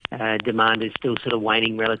demand is still sort of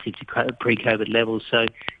waning relative to pre-COVID levels. So,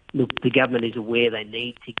 look, the government is aware they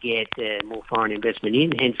need to get more foreign investment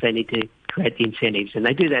in, hence they need to create the incentives. And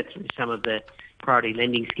they do that through some of the priority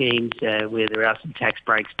lending schemes where there are some tax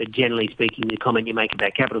breaks. But generally speaking, the comment you make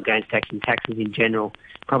about capital gains tax and taxes in general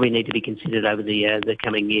probably need to be considered over the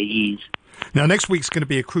coming years. Now, next week's going to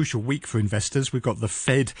be a crucial week for investors. We've got the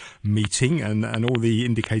Fed meeting and all the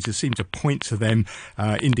indicators seem to point to them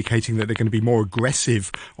indicating that they're going to be more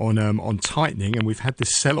aggressive on tightening. And we've had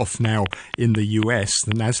this sell-off now in the US.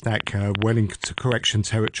 The Nasdaq well into correction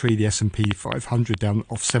territory. The S&P 500 down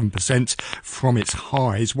off 7% from its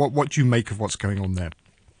highs. What do you make of what's going on there?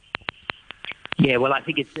 Yeah, well, I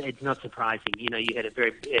think it's not surprising. You know, you had a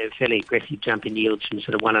fairly aggressive jump in yields from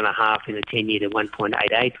sort of 1.5 in the 10-year to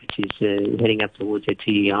 1.88, which is heading up towards their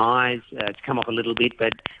 2-year highs. It's come off a little bit,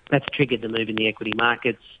 but that's triggered the move in the equity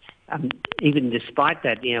markets. Even despite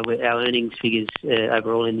that, you know, our earnings figures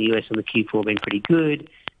overall in the US on the Q4 have been pretty good.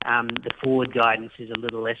 The forward guidance is a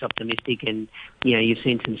little less optimistic, and you know, you've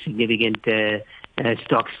seen some significant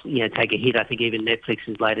stocks, you know, take a hit. I think even Netflix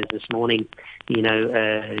as late as this morning, you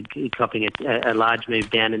know, copying a large move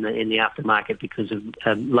down in the aftermarket because of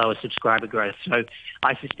lower subscriber growth. So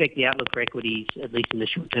I suspect the outlook for equities, at least in the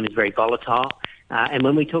short term, is very volatile. And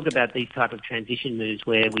when we talk about these type of transition moves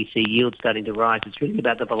where we see yields starting to rise, it's really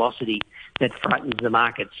about the velocity that frightens the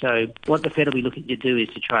market. So what the Fed will be looking to do is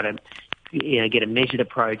to try to get a measured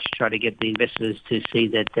approach, try to get the investors to see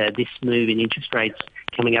that this move in interest rates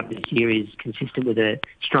coming up this year is consistent with a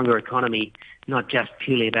stronger economy, not just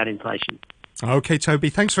purely about inflation. OK,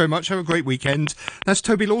 Toby, thanks very much. Have a great weekend. That's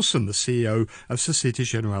Toby Lawson, the CEO of Societe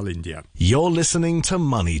Generale India. You're listening to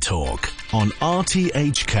Money Talk on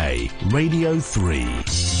RTHK Radio 3.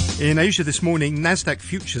 In Asia this morning, Nasdaq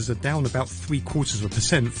futures are down about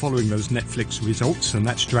 0.75% following those Netflix results, and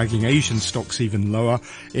that's dragging Asian stocks even lower.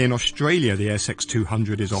 In Australia, the ASX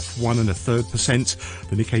 200 is off 1.33%.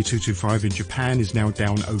 The Nikkei 225 in Japan is now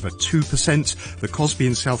down over 2%. The Kospi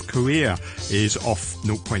in South Korea is off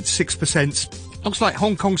 0.6%. Looks like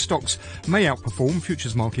Hong Kong stocks may outperform,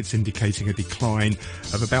 futures markets indicating a decline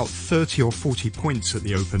of about 30 or 40 points at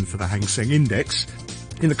the open for the Hang Seng Index.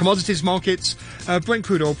 In the commodities markets, Brent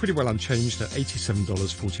crude oil pretty well unchanged at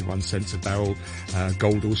 $87.41 a barrel.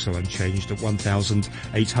 Gold also unchanged at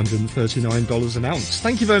 $1,839 an ounce.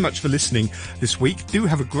 Thank you very much for listening this week. Do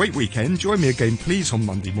have a great weekend. Join me again, please, on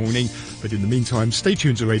Monday morning. But in the meantime, stay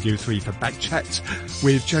tuned to Radio 3 for Back Chat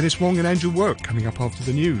with Janice Wong and Andrew Work coming up after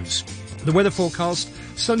the news. The weather forecast,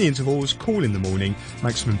 sunny intervals, cool in the morning.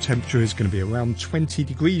 Maximum temperature is going to be around 20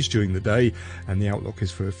 degrees during the day, and the outlook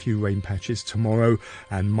is for a few rain patches tomorrow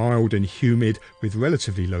and mild and humid with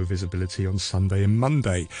relatively low visibility on Sunday and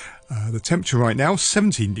Monday. The temperature right now,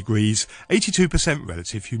 17 degrees, 82%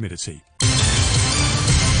 relative humidity.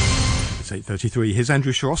 It's 8:33. Here's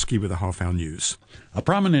Andrew Shorosky with the half-hour news. A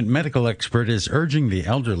prominent medical expert is urging the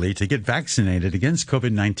elderly to get vaccinated against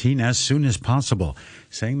COVID-19 as soon as possible,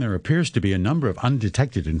 saying there appears to be a number of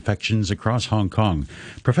undetected infections across Hong Kong.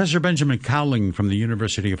 Professor Benjamin Cowling from the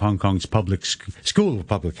University of Hong Kong's School of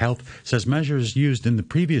Public Health says measures used in the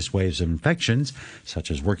previous waves of infections, such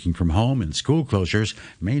as working from home and school closures,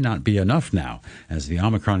 may not be enough now, as the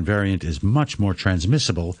Omicron variant is much more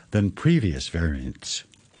transmissible than previous variants.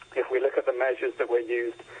 If we look at the measures that were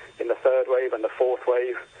used in the third wave and the fourth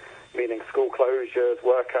wave, meaning school closures,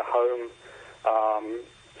 work at home,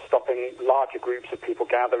 stopping larger groups of people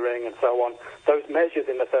gathering and so on, those measures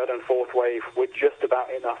in the third and fourth wave were just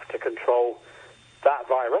about enough to control that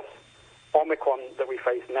virus. Omicron that we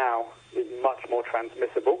face now is much more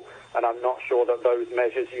transmissible, and I'm not sure that those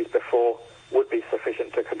measures used before would be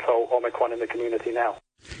sufficient to control Omicron in the community now.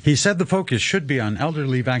 He said the focus should be on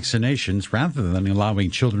elderly vaccinations rather than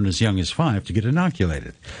allowing children as young as 5 to get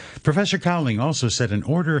inoculated. Professor Cowling also said an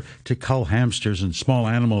order to cull hamsters and small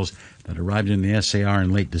animals that arrived in the SAR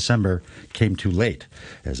in late December came too late,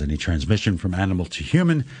 as any transmission from animal to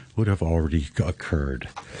human would have already occurred.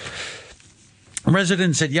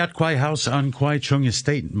 Residents at Yat Kwai House on Kwai Chung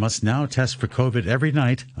Estate must now test for COVID every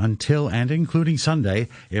night until and including Sunday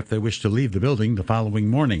if they wish to leave the building the following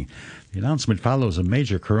morning. The announcement follows a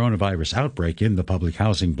major coronavirus outbreak in the public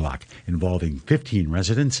housing block involving 15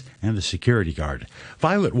 residents and a security guard.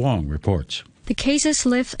 Violet Wong reports. The cases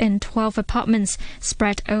live in 12 apartments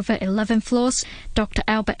spread over 11 floors. Dr.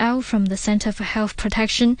 Albert L. from the Center for Health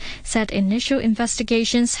Protection said initial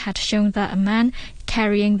investigations had shown that a man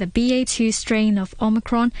carrying the BA2 strain of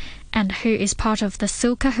Omicron and who is part of the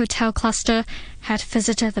Silka Hotel cluster, had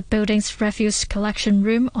visited the building's refuse collection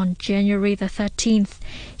room on January the 13th.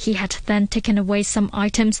 He had then taken away some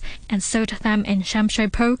items and sold them in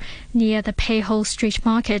Shamshui-po, near the Peiho Street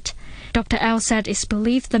Market. Dr. L said it's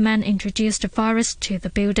believed the man introduced the virus to the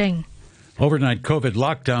building. Overnight COVID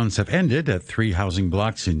lockdowns have ended at 3 housing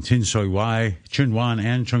blocks in Tinsoi-Wai, Chunwan,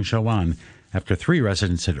 and Chengshawan, after 3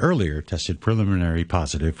 residents had earlier tested preliminary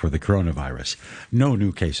positive for the coronavirus. No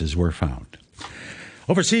new cases were found.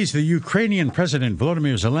 Overseas, the Ukrainian President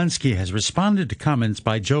Volodymyr Zelensky has responded to comments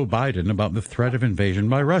by Joe Biden about the threat of invasion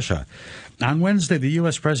by Russia. On Wednesday, the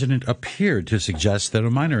U.S. president appeared to suggest that a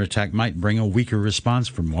minor attack might bring a weaker response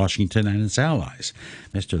from Washington and its allies.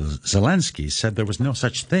 Mr. Zelensky said there was no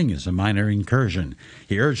such thing as a minor incursion.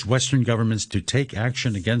 He urged Western governments to take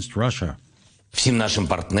action against Russia. Our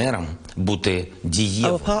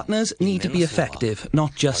partners need to be effective,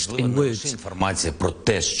 not just in words.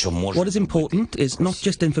 What is important is not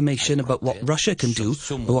just information about what Russia can do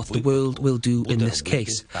or what the world will do in this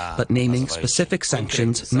case, but naming specific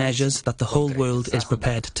sanctions, measures that the whole world is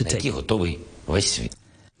prepared to take.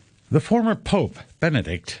 The former Pope,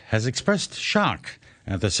 Benedict, has expressed shock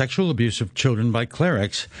at the sexual abuse of children by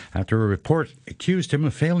clerics after a report accused him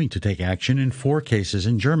of failing to take action in 4 cases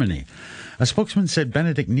in Germany. A spokesman said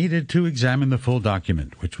Benedict needed to examine the full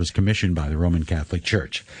document, which was commissioned by the Roman Catholic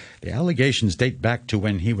Church. The allegations date back to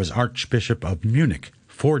when he was Archbishop of Munich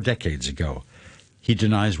 4 decades ago. He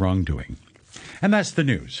denies wrongdoing. And that's the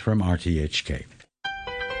news from RTHK.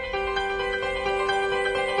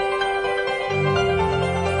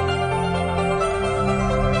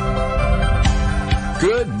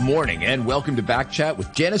 Good morning and welcome to Back Chat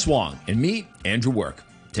with Janice Wong and me, Andrew Work.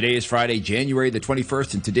 Today is Friday, January the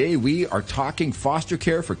 21st, and today we are talking foster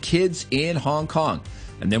care for kids in Hong Kong.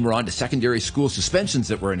 And then we're on to secondary school suspensions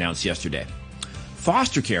that were announced yesterday.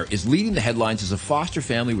 Foster care is leading the headlines as a foster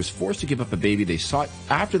family was forced to give up a baby they sought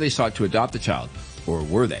after they sought to adopt the child. Or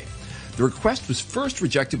were they? The request was first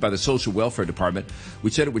rejected by the Social Welfare Department,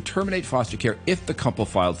 which said it would terminate foster care if the couple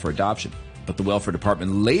filed for adoption. But the Welfare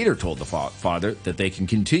Department later told the father that they can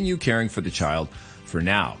continue caring for the child for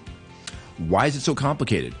now. Why is it so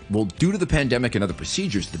complicated? Well, due to the pandemic and other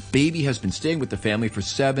procedures, the baby has been staying with the family for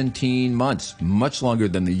 17 months, much longer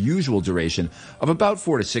than the usual duration of about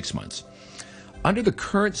 4 to 6 months. Under the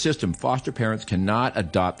current system, foster parents cannot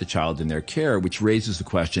adopt the child in their care, which raises the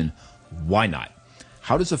question, why not?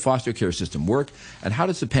 How does the foster care system work, and how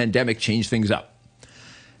does the pandemic change things up?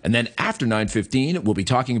 And then after 9:15, we'll be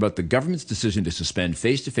talking about the government's decision to suspend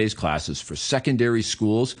face-to-face classes for secondary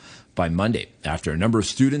schools by Monday, after a number of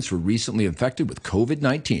students were recently infected with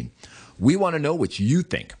COVID-19. We want to know what you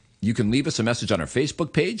think. You can leave us a message on our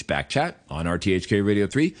Facebook page, Backchat, on RTHK Radio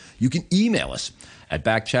 3. You can email us at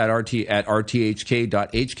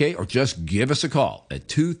backchat@rthk.hk, or just give us a call at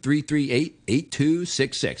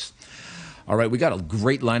 2338-8266. All right, we got a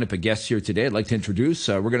great lineup of guests here today. I'd like to introduce,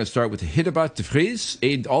 we're going to start with Hidde Vries,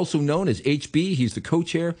 also known as HB. He's the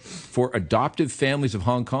co-chair for Adoptive Families of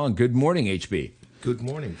Hong Kong. Good morning, HB. Good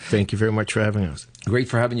morning. Thank you very much for having us. Great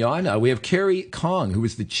for having you on. We have Carrie Kong, who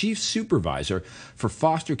is the Chief Supervisor for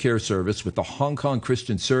Foster Care Service with the Hong Kong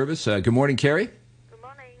Christian Service. Good morning, Carrie.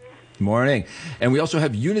 Morning. And we also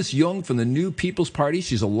have Eunice Young from the New People's Party.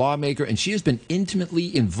 She's a lawmaker, and she has been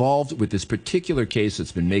intimately involved with this particular case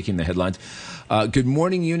that's been making the headlines. Good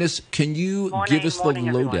morning, Eunice. Can you give us the lowdown?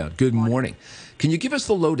 Everyone. Good morning. Can you give us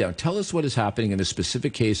the lowdown? Tell us what is happening in this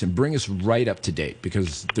specific case and bring us right up to date,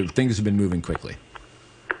 because things have been moving quickly.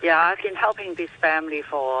 Yeah, I've been helping this family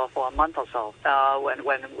for a month or so when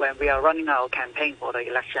we are running our campaign for the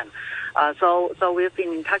election. So we've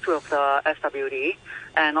been in touch with the SWD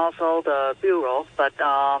and also the Bureau, but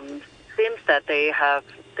seems that they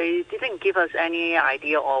didn't give us any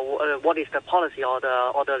idea or what is the policy or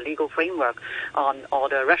the legal framework or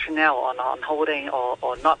the rationale on holding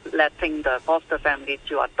or not letting the foster family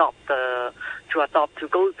to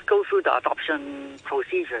go through the adoption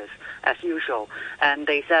procedures as usual. And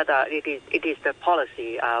they said it is the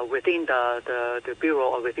policy within the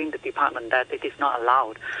Bureau or within the department that it is not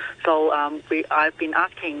allowed. So I've been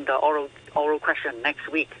asking the oral question next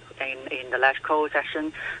week in the LASCO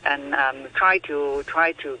session, and try to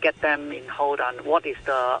get them in hold on what is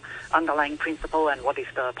the underlying principle and what is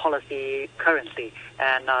the policy currently,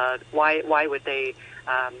 and why would they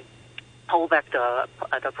hold back the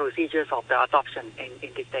procedures of the adoption in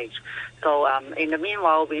this stage. So in the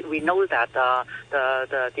meanwhile, we know that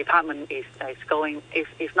the department is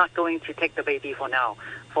not going to take the baby for now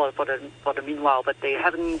for the meanwhile, but they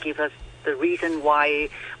haven't given us the reason why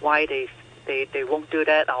they they won't do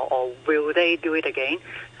that, or will they do it again?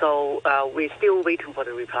 So we're still waiting for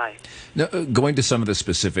the reply. Now, going to some of the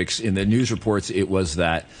specifics, in the news reports, it was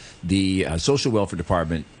that the Social Welfare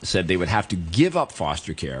Department said they would have to give up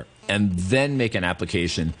foster care and then make an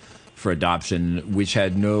application for adoption, which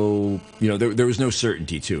had no, there was no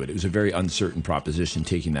certainty to it. It was a very uncertain proposition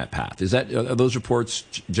taking that path. Are those reports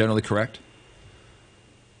generally correct?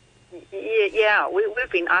 Yeah,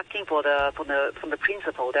 we've been asking from the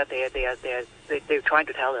principal that they're trying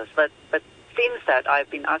to tell us, but seems that I've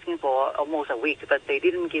been asking for almost a week, but they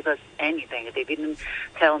didn't give us anything. They didn't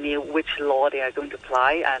tell me which law they are going to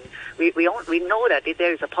apply, and we know that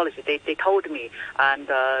there is a policy. They told me, and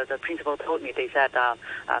the principal told me. They said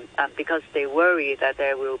because they worry that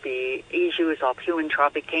there will be issues of human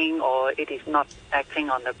trafficking, or it is not acting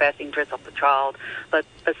on the best interest of the child. But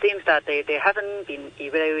it seems that they haven't been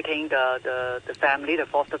evaluating the family, the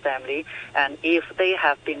foster family, and if they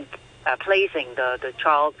have been placing the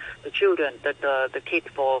children, the kid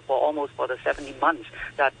for almost for the 17 months,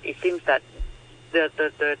 that it seems that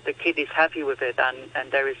the kid is happy with it,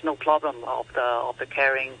 and there is no problem of the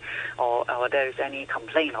caring, or there is any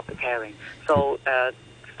complaint of the caring. So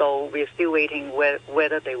we're still waiting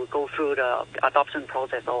whether they will go through the adoption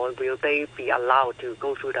process, or will they be allowed to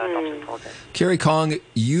go through the adoption process. Carrie Kong,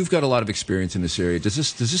 you've got a lot of experience in this area. Does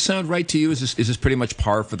this sound right to you? Is this pretty much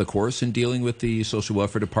par for the course in dealing with the Social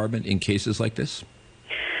Welfare Department in cases like this?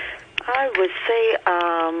 I would say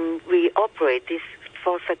we operate this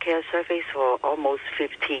foster care service for almost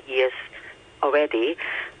 50 years already,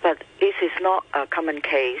 but this is not a common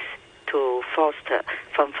case to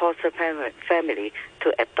from foster family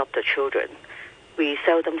to adopt the children. We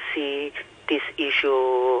seldom see this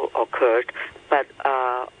issue occurred, but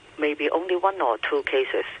maybe only one or two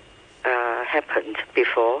cases happened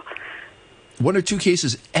before. One or two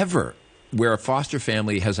cases ever where a foster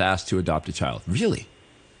family has asked to adopt a child. Really?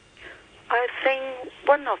 I think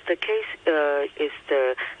one of the case is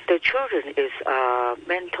the children is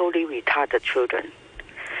mentally retarded children.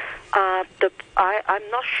 I'm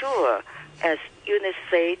not sure. As Eunice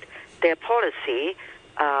said, their policy,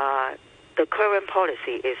 the current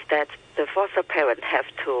policy is that the foster parent have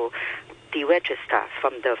to deregister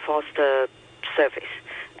from the foster service,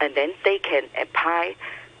 and then they can apply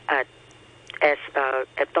as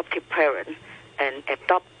adoptive parent and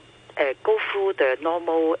go through the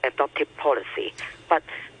normal adoptive policy. But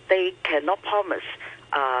they cannot promise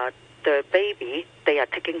the baby they are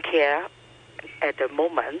taking care at the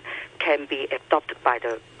moment can be adopted by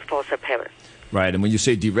the foster parent. Right, and when you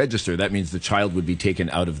say deregister, that means the child would be taken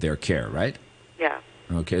out of their care, right? Yeah.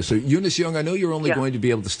 Okay, so Eunice Young, I know you're only going to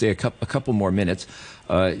be able to stay a couple more minutes.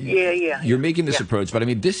 You're making this approach, but I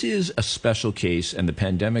mean, this is a special case, and the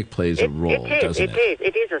pandemic plays a role, doesn't it?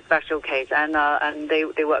 It is a special case, and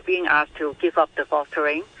they were being asked to give up the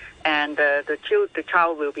fostering, and the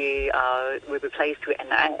child will be placed to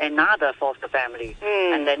another foster family,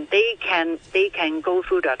 and then they can go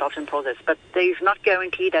through the adoption process, but there is not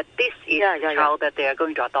guarantee that this is the child that they are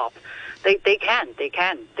going to adopt. They can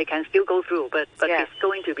still go through, but it's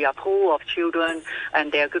going to be a pool of children,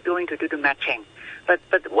 and they are going to do the matching. But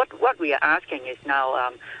what we are asking is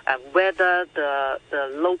now whether the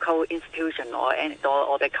local institution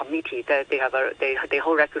or the committee that they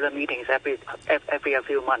hold regular meetings every a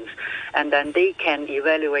few months, and then they can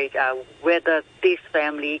evaluate whether this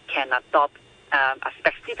family can adopt a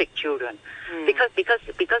specific children, because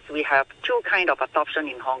we have two kind of adoption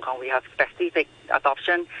in Hong Kong. We have specific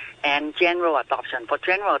adoption and general adoption. For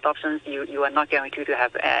general adoptions, you are not guaranteed to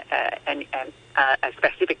have a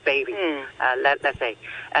specific baby, let's say.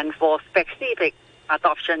 And for specific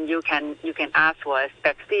adoption, you can ask for a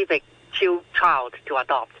specific child to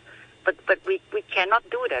adopt. But we cannot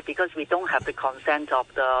do that because we don't have the consent of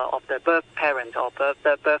the birth parent or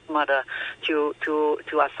the birth mother to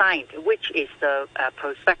assign which is the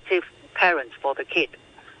prospective parents for the kid.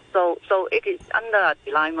 So it is under a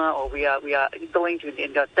dilemma, or we are going to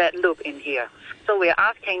in the dead loop in here. So we are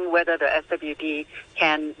asking whether the SWD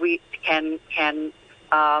can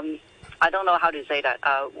I don't know how to say that,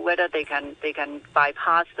 whether they can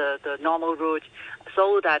bypass the normal route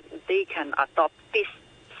so that they can adopt this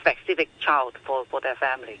specific child for their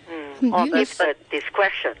family. Or it's a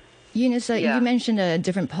discretion. Eunice, you mentioned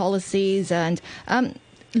different policies, and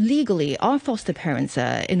legally, are foster parents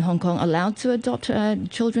in Hong Kong allowed to adopt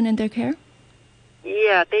children in their care?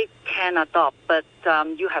 Yeah, they can adopt, but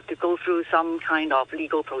you have to go through some kind of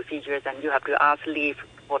legal procedures, and you have to ask leave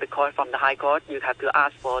for the court from the High Court. You have to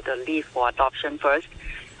ask for the leave for adoption first,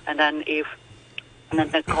 and then if And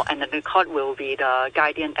then the court will be the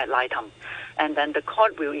guardian ad litem. And then the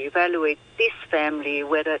court will evaluate this family,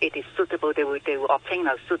 whether it is suitable. They will obtain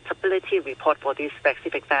a suitability report for this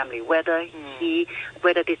specific family, whether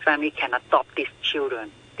this family can adopt this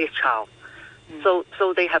child.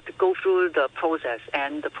 So they have to go through the process,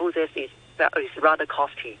 and the process is rather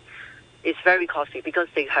costly. It's very costly because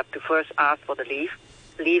they have to first ask for the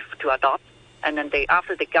leave to adopt, and then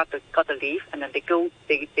after they got the leave, and then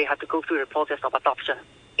they have to go through the process of adoption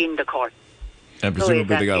in the court. And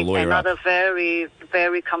presumably they got a lawyer another very,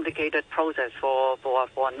 very complicated process for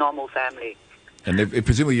a normal family. And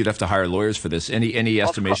presumably you'd have to hire lawyers for this. Any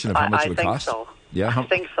estimation of how much it would cost? I think so. Yeah, I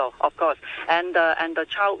think so, of course. And the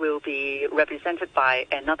child will be represented by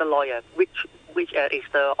another lawyer, which is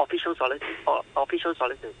the official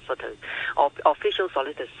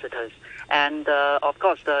solicitors. And of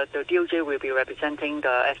course, the DOJ will be representing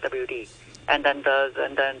the SWD. And then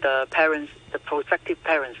the parents, the prospective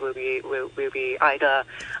parents, will be either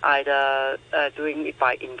doing it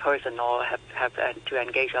in person or have to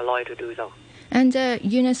engage a lawyer to do so. And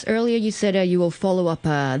Eunice, earlier you said you will follow up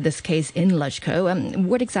this case in Lushko.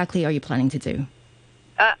 What exactly are you planning to do?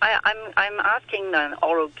 I'm asking an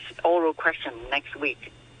oral question next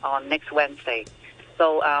week, on next Wednesday.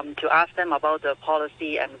 So to ask them about the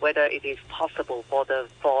policy and whether it is possible for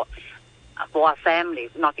a family,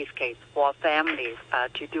 not this case, for a family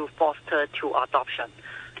to do foster to adoption,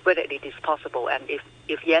 whether it is possible, and if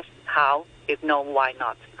yes, how? If no, why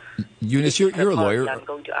not? Eunice, you're a lawyer. I'm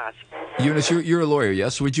going to ask. Eunice, you're a lawyer,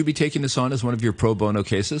 yes? Would you be taking this on as one of your pro bono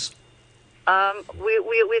cases?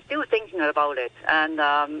 We're still thinking about it,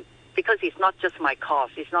 and because it's not just my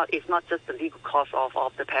cost, it's not just the legal cost of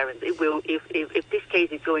the parents. It will, if this case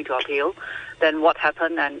is going to appeal, then what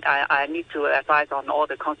happened, and I need to advise on all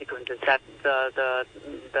the consequences that the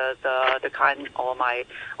client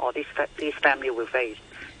or this family will face.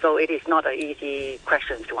 So it is not an easy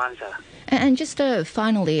question to answer. And just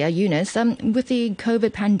finally, Eunice, with the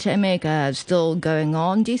COVID pandemic still going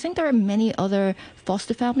on, do you think there are many other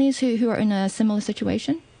foster families who are in a similar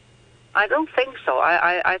situation? I don't think so.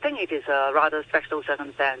 I think it is a rather special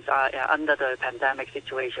circumstance under the pandemic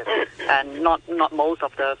situation, and not most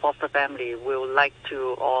of the foster family will like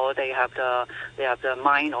to, or they have the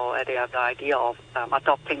mind, or they have the idea of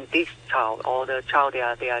adopting this child or the child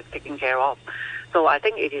they are taking care of. So I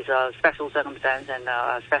think it is a special circumstance and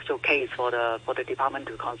a special case for the department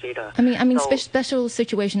to consider. I mean, special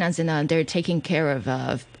situation as in they're taking care of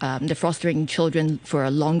the fostering children for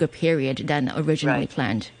a longer period than originally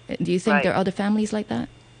planned. Do you think there are other families like that?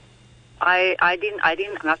 I didn't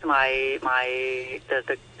ask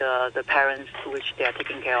the parents which they are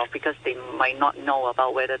taking care of, because they might not know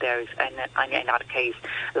about whether there is any other case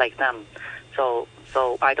like them. So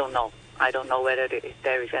I don't know. I don't know whether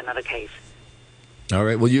there is another case. All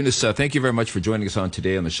right. Well, Eunice, thank you very much for joining us on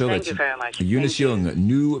today on the show. Thank you very much. Eunice Young,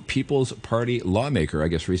 New People's Party lawmaker, I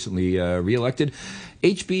guess recently re-elected.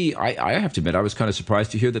 HB, I have to admit, I was kind of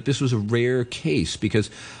surprised to hear that this was a rare case, because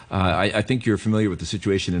I think you're familiar with the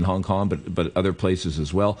situation in Hong Kong, but other places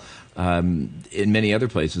as well. In many other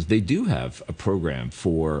places, they do have a program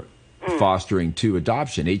for fostering to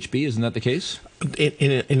adoption. HB, isn't that the case?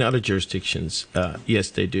 In other jurisdictions, yes,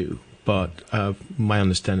 they do. But my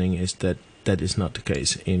understanding is that is not the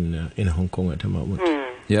case in Hong Kong at the moment.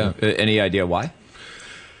 Yeah. Any idea why?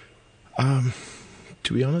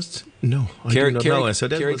 To be honest, no. Carrie Kong.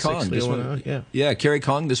 Carrie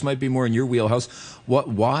Kong, this might be more in your wheelhouse.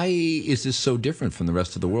 Why is this so different from the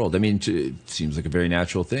rest of the world? I mean, it seems like a very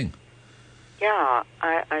natural thing. Yeah,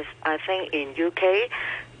 I think in UK,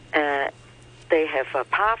 they have a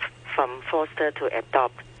path from foster to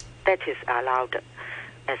adopt that is allowed.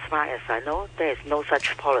 As far as I know, there is no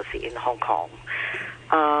such policy in Hong Kong.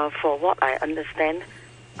 For what I understand,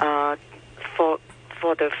 for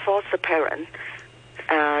the foster parent,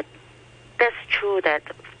 that's true that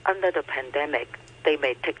under the pandemic, they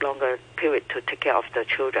may take longer period to take care of the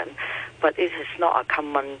children, but it is not a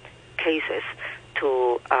common cases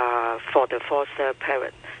for the foster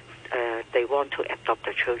parent. They want to adopt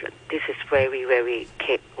the children. This is very, very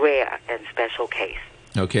rare and special case.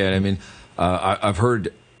 Okay, and I mean, I've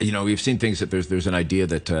heard, we've seen things that there's an idea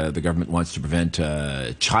that the government wants to prevent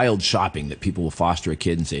child shopping, that people will foster a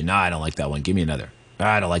kid and say, no, I don't like that one, give me another.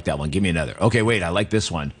 I don't like that one, give me another. Okay, wait, I like this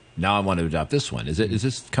one. Now I want to adopt this one. Is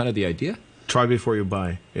this kind of the idea? Try before you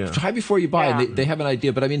buy. Yeah. Try before you buy. Yeah. And they have an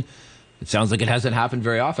idea, but I mean, it sounds like it hasn't happened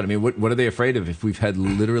very often. I mean, what are they afraid of if we've had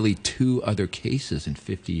literally 2 other cases in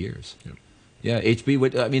 50 years? Yeah,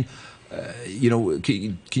 HB, I mean...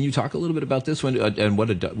 can you talk a little bit about this one and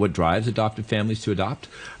what drives adoptive families to adopt?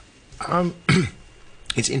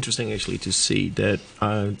 it's interesting actually to see that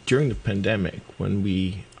during the pandemic, when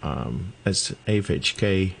we, as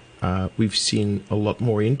AFHK, we've seen a lot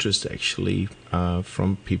more interest actually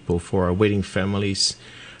from people for our waiting families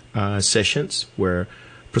sessions, where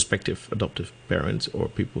prospective adoptive parents or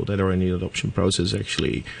people that are in the adoption process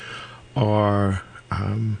actually are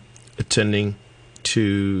attending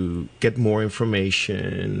to get more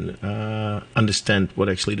information, understand what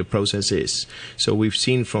actually the process is. So we've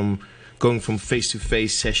seen going from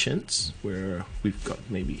face-to-face sessions where we've got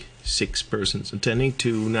maybe 6 persons attending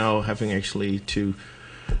to now having actually to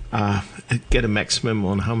get a maximum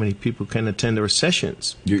on how many people can attend our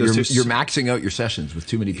sessions. You're maxing out your sessions with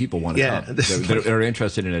too many people want to come that are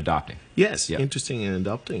interested in adopting. Yes, interested in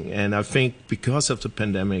adopting. And I think because of the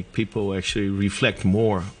pandemic, people actually reflect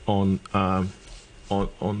more on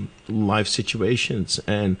life situations.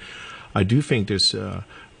 And I do think there's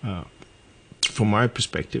from my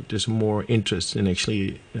perspective, there's more interest in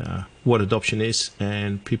actually what adoption is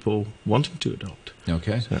and people wanting to adopt.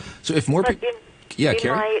 Okay. So if more people... Yeah,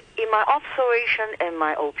 Carrie? In my observation and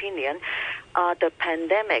my opinion, the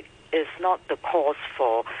pandemic is not the cause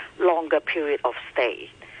for longer period of stay.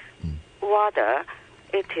 Rather,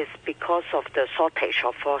 it is because of the shortage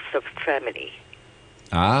of foster family.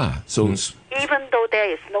 So... Even though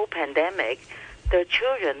there is no pandemic, the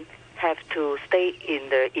children have to stay in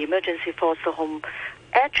the emergency foster home.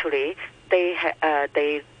 Actually, they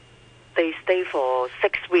stay for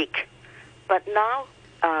 6 weeks. But now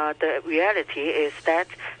the reality is that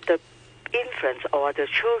the infants or the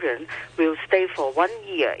children will stay for 1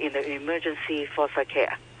 year in the emergency foster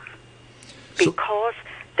care because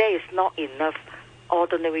there is not enough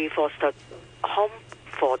ordinary foster home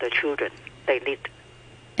for the children they need.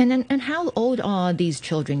 And how old are these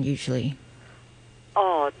children usually?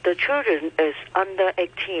 The children is under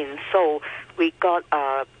 18, so we got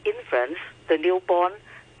infants, the newborn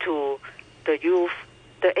to the youth.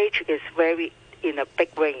 The age is very in a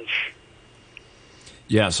big range.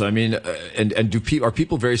 Yeah, so I mean, and are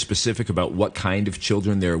people very specific about what kind of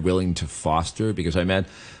children they're willing to foster? Because I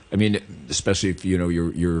mean, especially if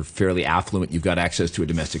you're fairly affluent, you've got access to a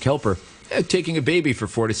domestic helper. Taking a baby for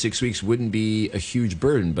 4 to 6 weeks wouldn't be a huge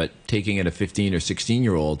burden, but taking in a 15 or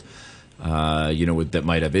 16-year-old, that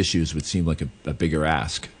might have issues would seem like a bigger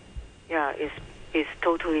ask. Yeah, it's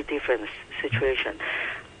totally different situation.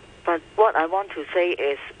 But what I want to say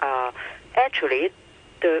is, actually,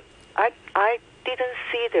 I didn't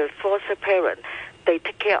see the foster parent. They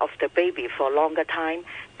take care of the baby for a longer time,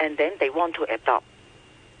 and then they want to adopt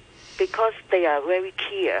because they are very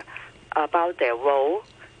clear about their role.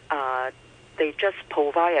 They just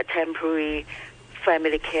provide a temporary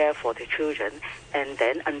family care for the children, and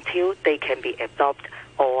then until they can be adopted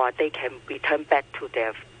or they can return back to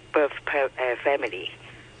their birth family.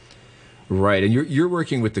 Right, and you're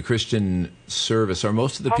working with the Christian Service. Are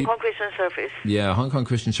most of the people Hong Kong Christian Service? Yeah, Hong Kong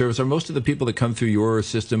Christian Service. Are most of the people that come through your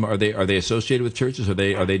system are they associated with churches? Are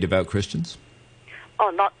they devout Christians?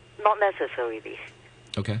 Oh, not necessarily.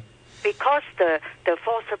 Okay. Because the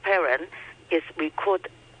foster parent is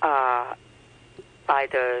recruited by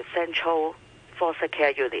the Central Foster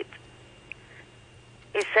Care Unit.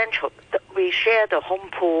 Essential. We share the home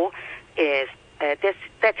pool.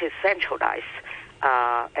 That is centralized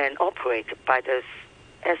and operated by the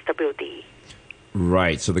SWD.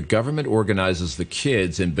 Right. So the government organizes the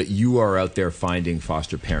kids, but you are out there finding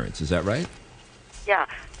foster parents. Is that right? Yeah.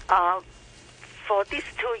 For these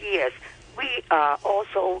 2 years, we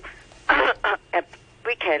also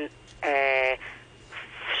we can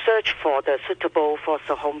search for the suitable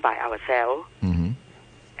foster home by ourselves. Mm-hmm.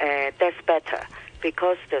 That's better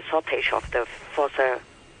because the shortage of the foster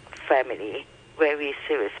family very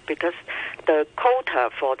serious because the quota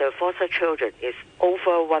for the foster children is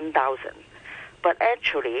over 1,000. But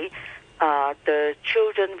actually, the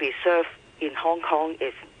children reserved in Hong Kong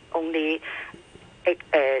is only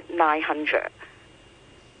 900.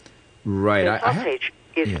 Right. The shortage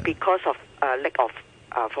is because of lack of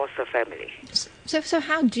foster family. So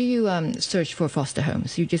how do you search for foster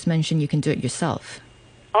homes? You just mentioned you can do it yourself.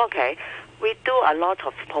 Okay. We do a lot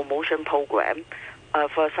of promotion program.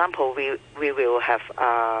 For example, we will have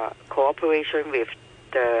cooperation with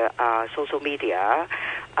the social media,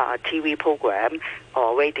 TV program,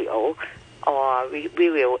 or radio, or we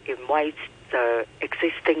will invite the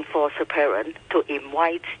existing foster parent to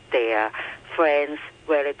invite their friends,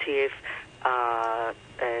 relatives,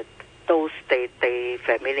 those they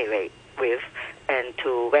familiar with, and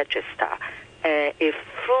to register. If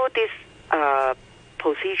through these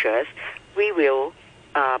procedures, we will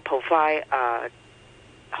provide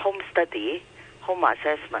home study, home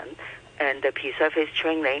assessment, and the pre-service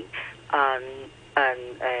training,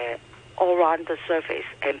 an all-round service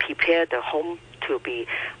and prepare the home to be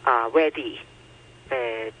ready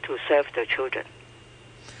to serve the children.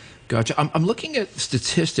 Gotcha. I'm looking at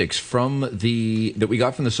statistics that we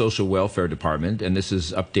got from the Social Welfare Department, and this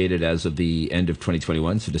is updated as of the end of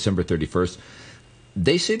 2021, so December 31st.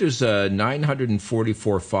 They say there's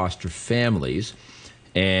 944 foster families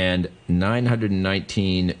and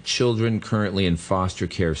 919 children currently in foster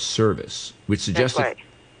care service, which suggests That's right.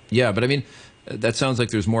 Yeah, but I mean, that sounds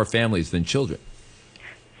like there's more families than children.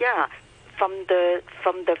 Yeah, from the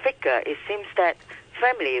figure, it seems that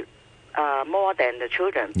family more than the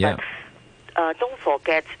children. Yeah. But don't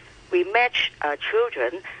forget, we match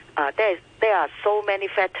children. There are so many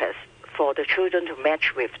factors for the children to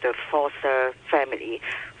match with the foster family.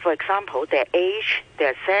 For example, their age,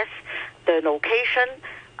 their sex, the location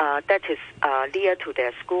that is near to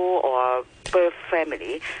their school or birth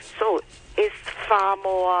family. So it's far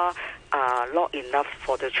more not enough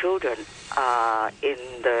for the children in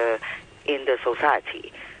the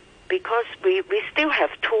society, because we still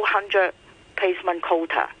have 200 placement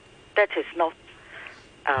quota that is not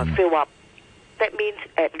filled up. That means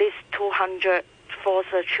at least 200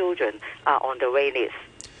 foster children are on the wait list.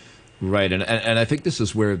 Right, and I think this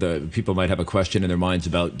is where the people might have a question in their minds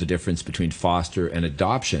about the difference between foster and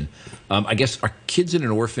adoption. I guess, are kids in an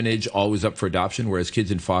orphanage always up for adoption, whereas kids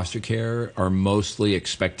in foster care are mostly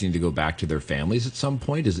expecting to go back to their families at some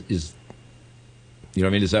point? Is you know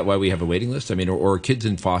what I mean? Is that why we have a waiting list? I mean, or kids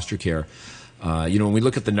in foster care, when we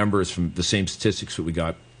look at the numbers from the same statistics that we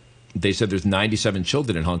got, they said there's 97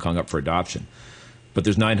 children in Hong Kong up for adoption, but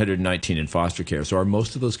there's 919 in foster care. So are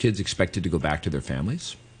most of those kids expected to go back to their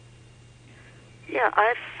families? Yeah,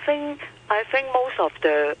 I think most of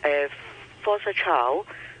the foster child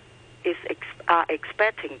are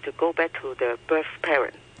expecting to go back to the birth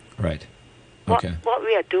parent. Right. Okay. What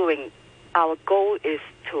we are doing, our goal is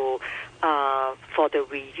to for the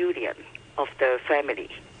reunion of the family,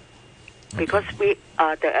 because the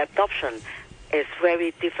adoption is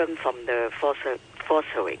very different from the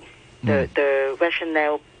fostering. The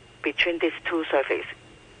rationale between these two services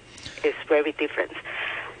is very different.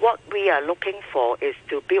 What we are looking for is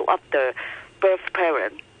to build up the birth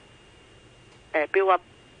parent,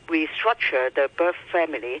 restructure the birth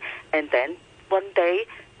family, and then one day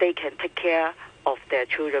they can take care of their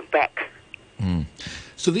children back.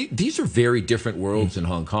 So these are very different worlds in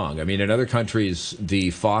Hong Kong. I mean, in other countries,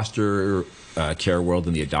 the foster care world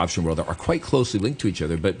and the adoption world are quite closely linked to each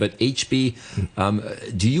other. But HB,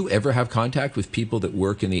 do you ever have contact with people that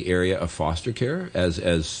work in the area of foster care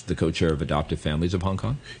as the co-chair of Adoptive Families of Hong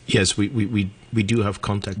Kong? Yes, we do have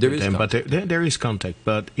contact with them, but there is contact.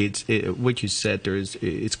 But what you said,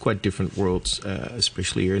 it's quite different worlds,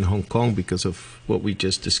 especially here in Hong Kong, because of what we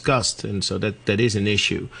just discussed, and so that is an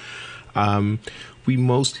issue. We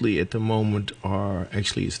mostly at the moment are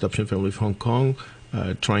actually Adoption Family of Hong Kong,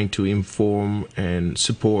 trying to inform and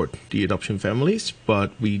support the adoption families,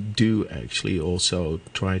 but we do actually also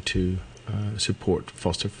try to support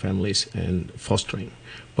foster families and fostering.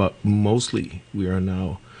 But mostly we are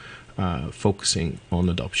now focusing on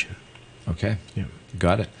adoption. Okay. Yeah.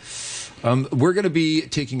 Got it. We're going to be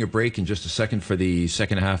taking a break in just a second for the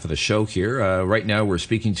second half of the show here. Right now we're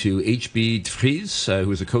speaking to HB Vries,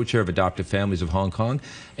 who is the co-chair of Adoptive Families of Hong Kong,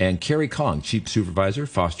 and Carrie Kong, Chief Supervisor,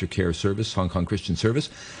 Foster Care Service, Hong Kong Christian Service.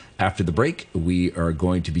 After the break, we are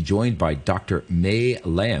going to be joined by Dr. May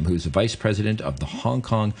Lam, who is the Vice President of the Hong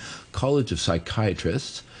Kong College of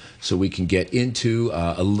Psychiatrists, so we can get into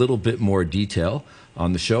a little bit more detail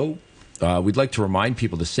on the show. We'd like to remind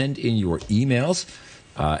people to send in your emails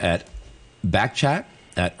at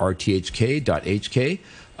backchat@rthk.hk.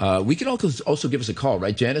 We can also give us a call,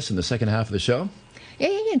 right, Janice, in the second half of the show?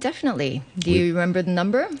 Yeah, definitely. Do you remember the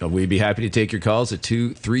number? We'd be happy to take your calls at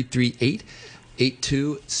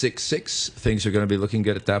 2338-8266. Things are going to be looking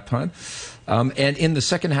good at that point. And in the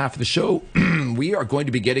second half of the show, we are going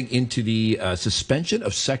to be getting into the suspension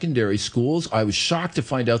of secondary schools. I was shocked to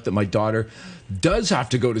find out that my daughter does have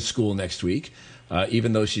to go to school next week,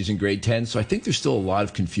 even though she's in grade 10. So I think there's still a lot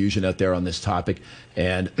of confusion out there on this topic.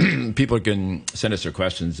 And people can send us their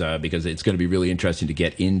questions because it's going to be really interesting to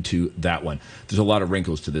get into that one. There's a lot of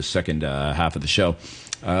wrinkles to this second half of the show.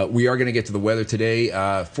 We are going to get to the weather today.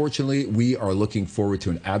 Fortunately, we are looking forward to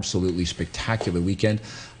an absolutely spectacular weekend.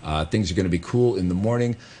 Things are going to be cool in the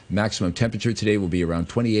morning. Maximum temperature today will be around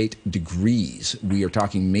 28 degrees. We are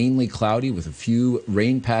talking mainly cloudy with a few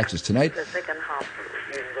rain patches tonight. The second half.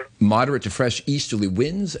 Moderate to fresh easterly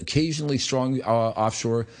winds, occasionally strong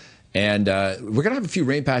offshore. And we're going to have a few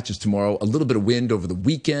rain patches tomorrow, a little bit of wind over the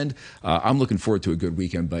weekend. I'm looking forward to a good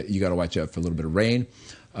weekend, but you got to watch out for a little bit of rain.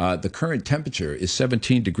 The current temperature is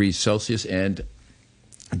 17 degrees Celsius. And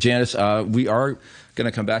Janice, we are going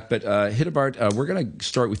to come back, but Hidde, Bart, we're going to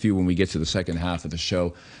start with you when we get to the second half of the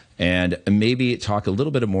show, and maybe talk a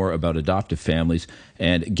little bit more about adoptive families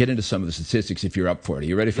and get into some of the statistics if you're up for it. Are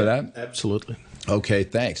you ready for that? Absolutely. Okay,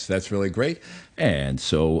 thanks. That's really great. And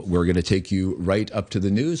so we're going to take you right up to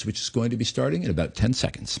the news, which is going to be starting in about 10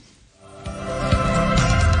 seconds.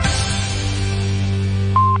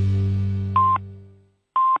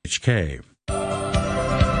 HK.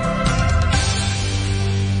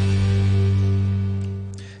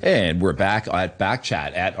 And we're back at Back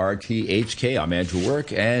Chat at RTHK. I'm Andrew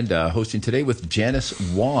Work, and hosting today with Janice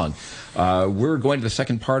Wong. We're going to the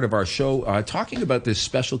second part of our show, talking about this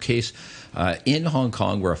special case in Hong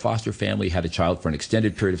Kong where a foster family had a child for an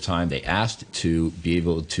extended period of time. They asked to be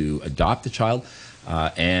able to adopt the child,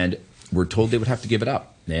 and were told they would have to give it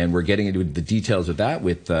up. And we're getting into the details of that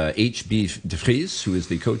with H.B. Vries, who is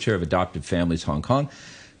the co-chair of Adoptive Families Hong Kong,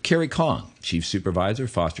 Carrie Kong, Chief Supervisor,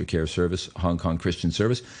 Foster Care Service, Hong Kong Christian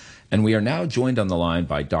Service. And we are now joined on the line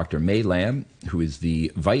by Dr. May Lam, who is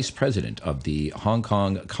the Vice President of the Hong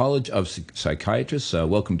Kong College of Psychiatrists.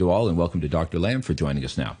 Welcome to all, and welcome to Dr. Lam for joining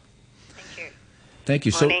us now. Thank you. Thank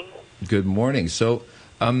you. Morning. Good morning. So,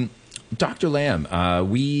 Dr. Lam,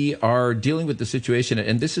 we are dealing with the situation,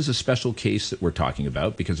 and this is a special case that we're talking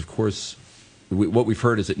about because, of course, what we've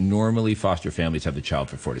heard is that normally foster families have the child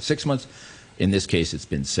for 4 to 6 months. In this case, it's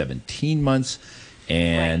been 17 months.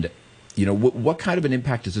 And, right. You know, what kind of an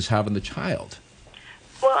impact does this have on the child?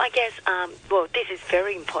 Well, I guess, this is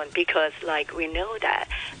very important because, we know that,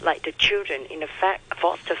 the children in the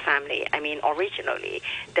foster family, originally,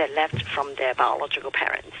 they're left from their biological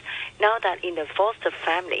parents. Now that in the foster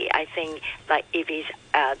family, I think, if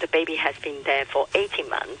the baby has been there for 18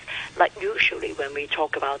 months, usually when we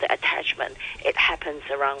talk about the attachment, it happens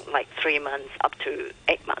around, 3 months up to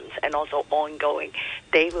 8 months, and also ongoing.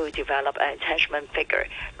 They will develop an attachment figure.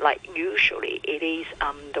 Usually it is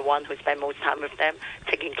the one who spends most time with them,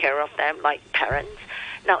 taking care of them, like parents.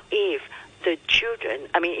 Now, if the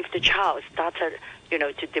child started,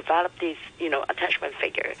 to develop this, attachment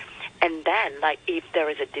figure, and then, if there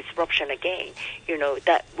is a disruption again,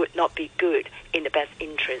 that would not be good in the best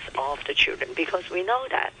interest of the children, because we know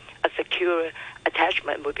that a secure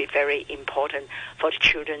attachment would be very important for the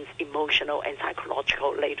children's emotional and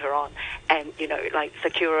psychological later on. And,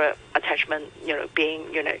 secure attachment,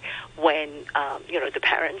 being, when, the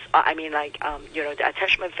parents, the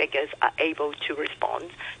attachment figures are able to respond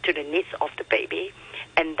to the needs of the baby.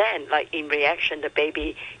 And then, in reaction, the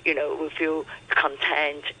baby, will feel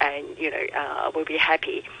content and, will be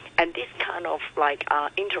happy. And this kind of,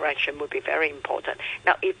 interaction would be very important.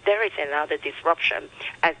 Now, if there is another disruption,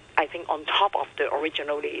 I think on top of the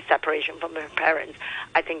originally separation from the parents,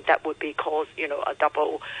 I think that would be cause, a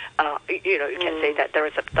double, you can say that there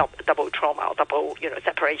is a double trauma or double,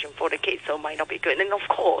 separation for the kids, so it might not be good. And, of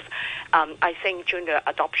course, I think during the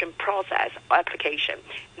adoption process application,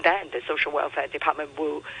 then the social welfare department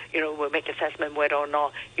will make assessment whether or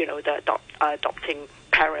not, the adopting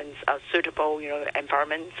parents are suitable,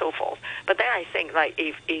 environment and so forth. But then I think,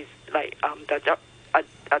 if the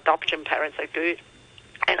adoption parents are good,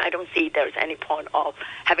 and I don't see there's any point of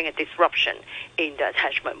having a disruption in the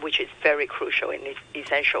attachment, which is very crucial and is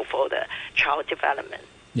essential for the child development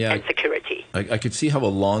and security. I could see how a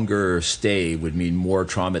longer stay would mean more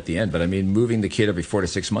trauma at the end, but moving the kid every 4 to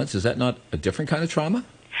 6 months, is that not a different kind of trauma?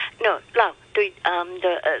 No.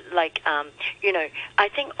 I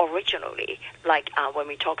think originally, when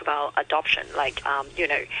we talk about adoption,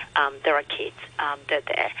 there are kids that are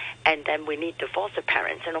there, and then we need the foster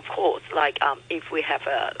parents. And of course, if we have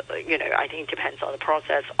I think it depends on the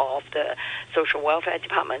process of the social welfare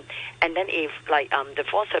department. And then if the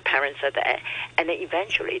foster parents are there, and then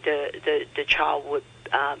eventually the child would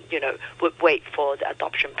wait for the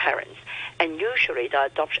adoption parents. And usually the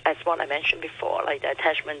adoption, as what I mentioned before, the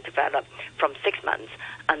attachment develop from 6 months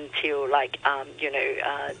until the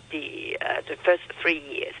first 3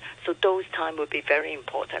 years. So those time would be very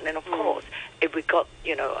important. And of course, if we got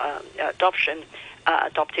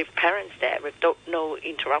adoptive parents there with no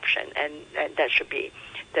interruption, and that should be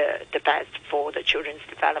the best for the children's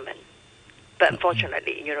development. But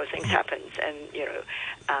unfortunately, things happen, and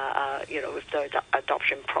with the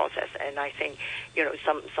adoption process, and I think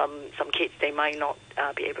some kids, they might not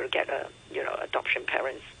be able to get adoption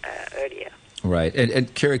parents earlier. Right,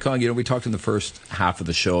 and Carrie Kong, we talked in the first half of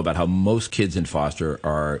the show about how most kids in foster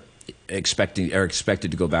are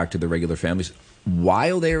expected to go back to their regular families.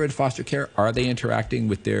 While they are in foster care, are they interacting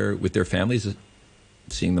with their families,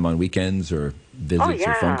 seeing them on weekends or visits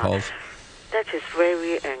or phone calls? that is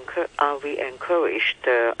very we encourage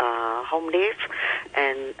the home live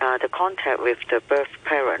and the contact with the birth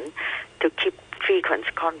parent to keep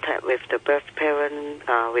frequent contact with the birth parent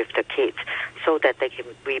with the kids so that they can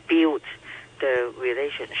rebuild the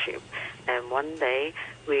relationship. And one day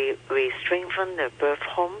we strengthen the birth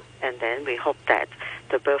home, and then we hope that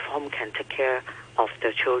the birth home can take care of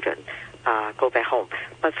the children go back home.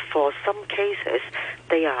 But for some cases,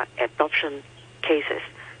 they are adoption cases.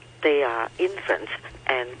 They are infants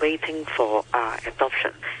and waiting for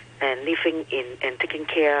adoption and living in and taken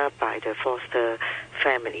care by the foster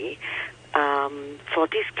family. For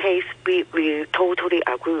this case, we totally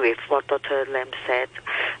agree with what Dr. Lam said.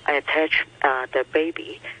 Attach the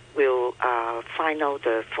baby will find out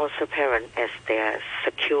the foster parent as their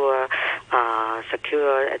secure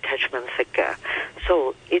attachment figure.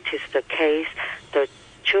 So it is the case the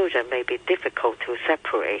children may be difficult to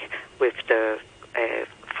separate with the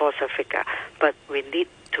foster figure, but we need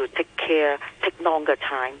to take longer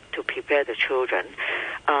time to prepare the children.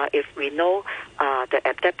 If we know the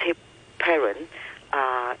adoptive parent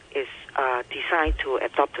is designed to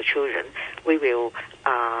adopt the children, we will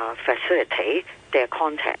facilitate their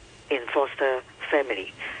contact in foster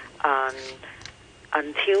family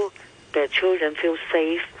until the children feel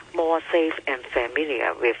safe, more safe and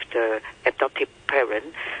familiar with the adoptive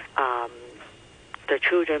parent. The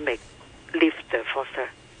children may leave the foster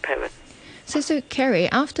parent. So Carrie,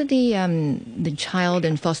 after the child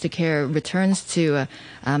in foster care returns to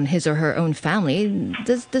his or her own family,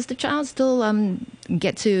 does the child still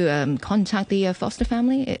get to contact the foster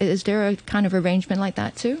family? Is there a kind of arrangement like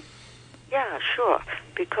that too? Yeah, sure.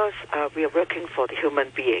 Because we are working for the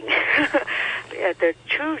human being. The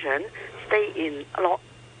children stay in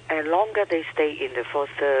longer they stay in the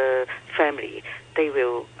foster family, they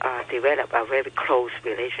will develop a very close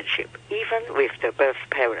relationship, even with the birth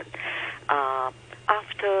parent.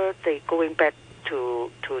 After they going back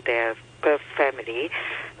to their birth family,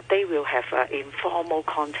 they will have informal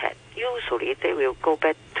contact. Usually, they will go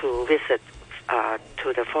back to visit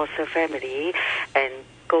to the foster family and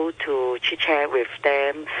go to chit-chat with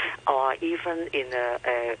them, or even in a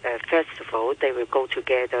festival, they will go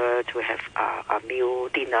together to have a meal,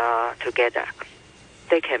 dinner together.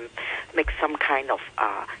 They can make some kind of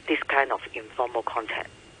this kind of informal contact.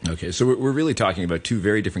 Okay, so we're really talking about two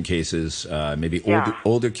very different cases. Maybe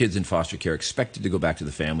older kids in foster care expected to go back to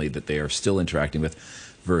the family that they are still interacting with,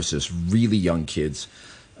 versus really young kids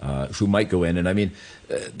who might go in. And I mean,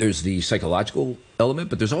 there's the psychological element,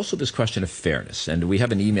 but there's also this question of fairness. And we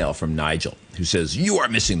have an email from Nigel who says, "You are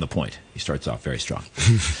missing the point." He starts off very strong.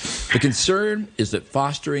 "The concern is that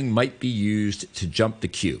fostering might be used to jump the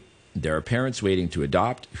queue. There are parents waiting to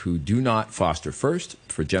adopt who do not foster first.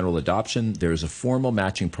 For general adoption, there is a formal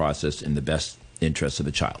matching process in the best interest of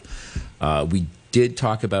the child." We did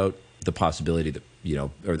talk about the possibility that,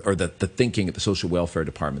 or the thinking at the social welfare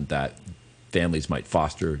department that families might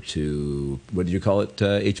foster to, what did you call it,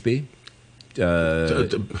 HB?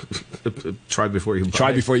 Try before you buy.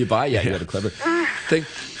 Try before you buy. Yeah, you had a clever thing.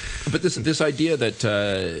 But this idea that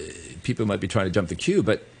people might be trying to jump the queue,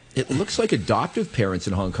 but it looks like adoptive parents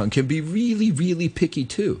in Hong Kong can be really, really picky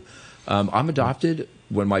too. I'm adopted.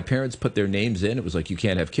 When my parents put their names in, it was like, you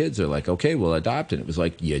can't have kids. They're like, okay, we'll adopt. And it was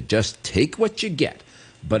like, you just take what you get.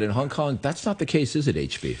 But in Hong Kong, that's not the case, is it,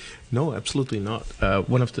 HB? No, absolutely not.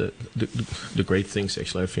 One of the great things,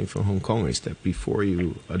 actually, I think, for Hong Kong is that before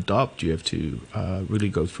you adopt, you have to really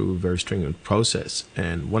go through a very stringent process.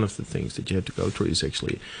 And one of the things that you have to go through is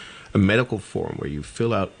actually a medical form where you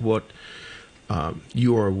fill out what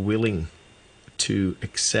you are willing to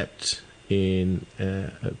accept in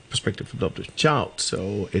a prospective adopted child.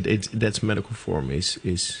 So that's medical form is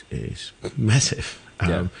massive.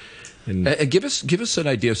 Yeah. And give us an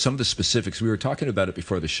idea of some of the specifics. We were talking about it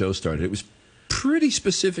before the show started. It was pretty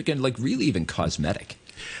specific and like really even cosmetic.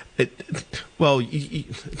 The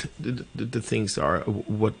things are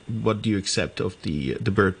what do you accept of the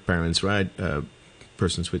birth parents, right?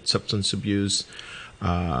 Persons with substance abuse.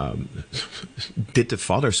 Did the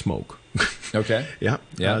father smoke? Okay. Yeah.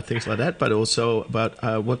 Things like that. But also about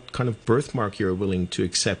what kind of birthmark you're willing to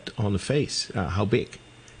accept on the face. How big?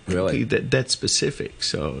 Really? That's specific.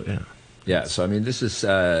 So yeah. Yeah. So I mean, this is.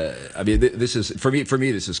 This is for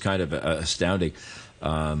me. This is kind of astounding.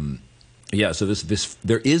 Yeah. So this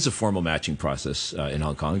there is a formal matching process in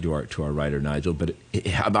Hong Kong to our writer Nigel, but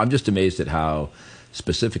I'm just amazed at how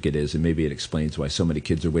specific it is, and maybe it explains why so many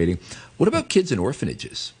kids are waiting. What about kids in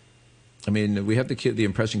orphanages? I mean, we have the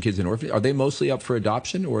impression kids in orphanages. Are they mostly up for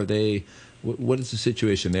adoption, or are they? What is the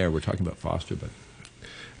situation there? We're talking about foster, but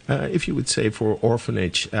if you would say for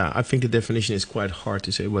orphanage, I think the definition is quite hard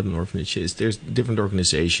to say what an orphanage is. There's different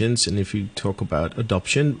organizations, and if you talk about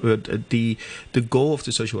adoption, but the goal of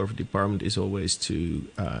the social welfare department is always to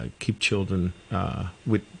keep children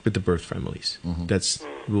with the birth families. Mm-hmm. That's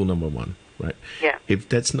rule number one, right? Yeah. If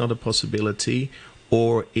that's not a possibility,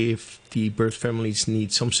 or if the birth families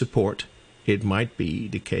need some support, it might be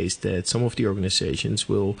the case that some of the organizations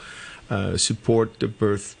will support the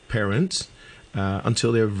birth parents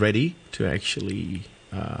until they're ready to actually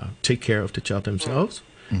take care of the child themselves.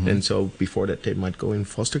 Mm-hmm. And so before that, they might go in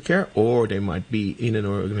foster care, or they might be in an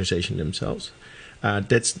organization themselves.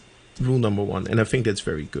 That's rule number one, and I think that's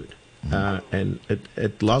very good. Mm-hmm. And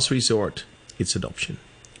at last resort, it's adoption.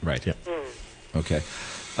 Right. Yeah. Okay.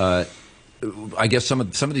 I guess some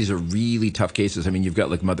of these are really tough cases. I mean, you've got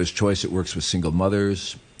like Mother's Choice. It works with single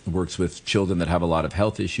mothers. It works with children that have a lot of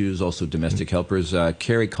health issues. Also, domestic helpers.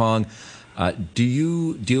 Carrie Kong, do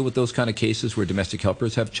you deal with those kind of cases where domestic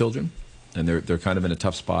helpers have children and they're kind of in a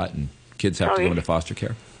tough spot and kids have to go into foster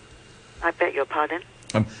care? I beg your pardon?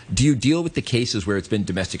 Do you deal with the cases where it's been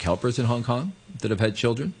domestic helpers in Hong Kong that have had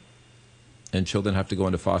children and children have to go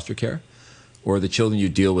into foster care? Or are the children you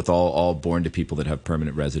deal with all born to people that have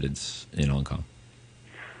permanent residence in Hong Kong?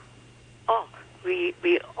 Oh, we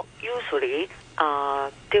usually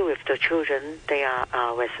deal with the children. They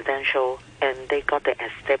are residential and they got the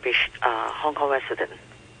established Hong Kong resident.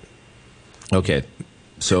 Okay.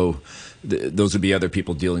 So those would be other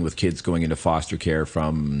people dealing with kids going into foster care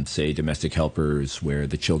from, say, domestic helpers where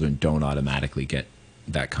the children don't automatically get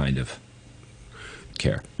that kind of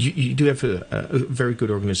care. You do have a very good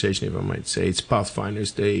organization, if I might say. It's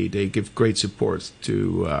Pathfinders. They give great support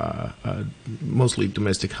to mostly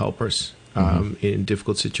domestic helpers in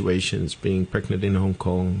difficult situations, being pregnant in Hong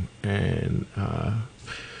Kong, and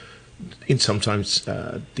sometimes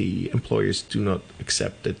the employers do not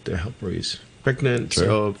accept that the helper is pregnant. Sure.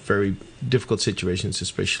 So very difficult situations,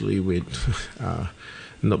 especially with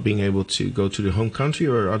not being able to go to the home country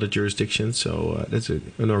or other jurisdictions. So that's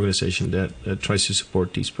an organization that tries to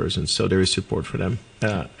support these persons. So there is support for them.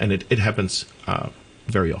 And it happens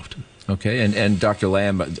very often. Okay. And Dr.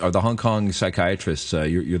 Lam, are the Hong Kong psychiatrists,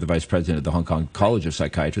 you're the vice president of the Hong Kong College of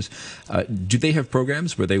Psychiatrists, do they have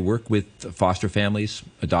programs where they work with foster families,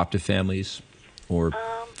 adoptive families, or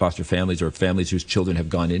foster families or families whose children have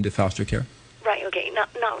gone into foster care? Right. Okay.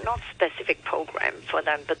 Not specific program for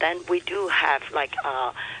them, but then we do have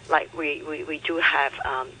we do have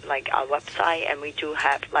like our website, and we do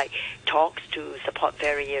have like talks to support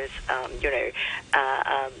various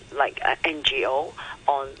NGO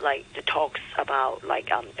on like the talks about like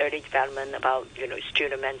early development, about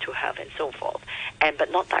student mental health and so forth,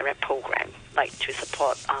 but not direct program like to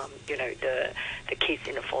support the kids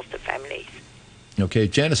in the foster families. Okay,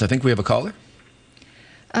 Janice, I think we have a caller.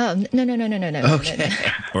 No. Okay.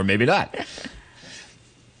 Or maybe not.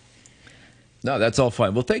 No, that's all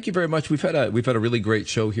fine. Well, thank you very much. We've had a really great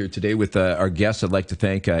show here today with our guests. I'd like to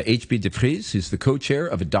thank H.B. de Vries, who's the co-chair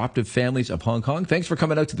of Adoptive Families of Hong Kong. Thanks for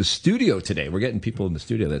coming out to the studio today. We're getting people in the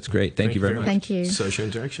studio. That's great. Thank you very much. Thank you. Social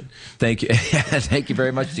interaction. Thank you. Thank you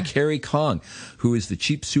very much to Carrie Kong, who is the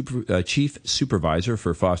Chief Supervisor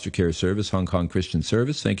for Foster Care Service, Hong Kong Christian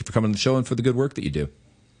Service. Thank you for coming on the show and for the good work that you do.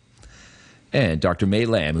 And Dr. May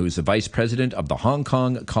Lam, who is the Vice President of the Hong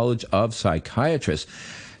Kong College of Psychiatrists.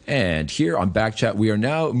 And here on Backchat, we are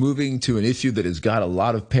now moving to an issue that has got a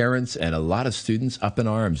lot of parents and a lot of students up in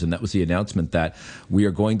arms, and that was the announcement that we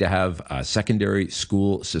are going to have secondary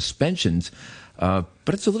school suspensions. But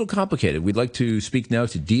it's a little complicated. We'd like to speak now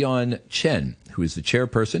to Dion Chen, who is the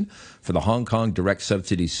chairperson for the Hong Kong Direct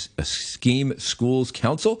Subsidy Scheme Schools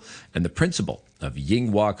Council and the principal of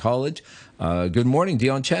Yinghua College. Good morning,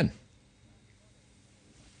 Dion Chen.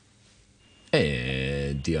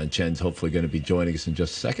 And Dion Chen's hopefully going to be joining us in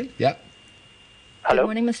just a second. Yep. Hello. Good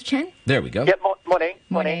morning, Mr. Chen. There we go. Yep, morning.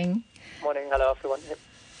 Morning. Hello, everyone. Yep.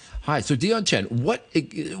 Hi. So, Dion Chen, what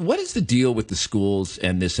is the deal with the schools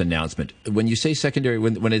and this announcement? When you say secondary,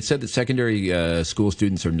 when it said that secondary school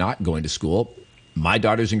students are not going to school, my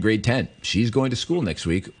daughter's in grade 10. She's going to school next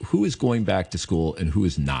week. Who is going back to school and who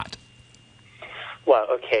is not? Well,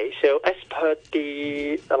 okay. So, as per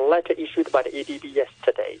the letter issued by the EDB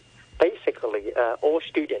yesterday, basically, all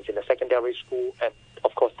students in the secondary school and,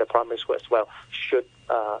 of course, the primary school as well should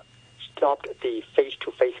stop the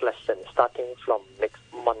face-to-face lesson starting from next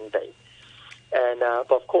Monday. And,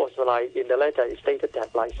 but of course, like in the letter, it stated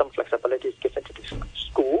that like some flexibility is given to the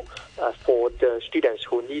school for the students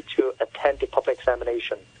who need to attend the public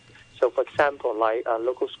examination. So, for example, like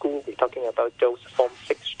local school, we're talking about those Form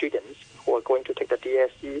 6 students who are going to take the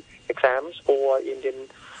DSE exams, or in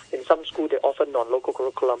in some schools, they offer non-local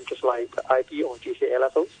curriculum, just like IB or GCA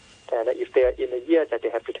levels. And if they are in a year that they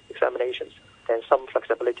have to take examinations, then some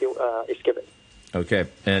flexibility is given. Okay.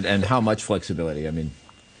 And how much flexibility? I mean,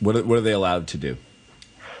 what are they allowed to do?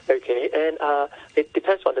 Okay, and it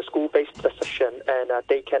depends on the school-based decision, and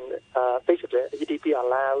they can, basically, EDB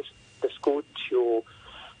allows the school to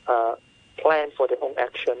plan for their own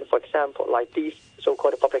action. For example, like these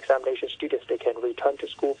so-called public examination students, they can return to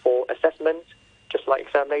school for assessments, just like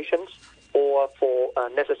examinations, or for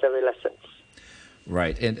necessary lessons.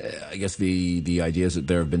 Right, and I guess the idea is that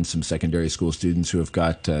there have been some secondary school students who have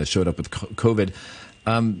showed up with COVID.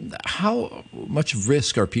 How much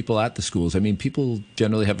risk are people at the schools? I mean, people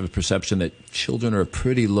generally have a perception that children are a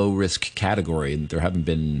pretty low-risk category and there haven't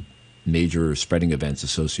been major spreading events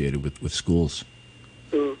associated with schools.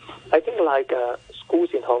 I think schools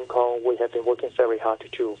in Hong Kong, we have been working very hard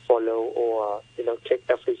to follow or, take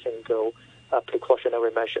every single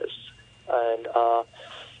precautionary measures. And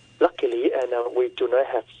luckily, we do not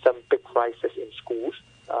have some big crises in schools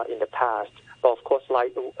in the past. But of course,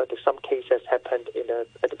 some cases happened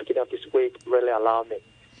at the beginning of this week, really alarming.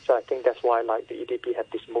 So I think that's why the EDB had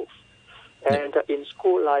this move. And in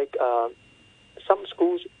school, some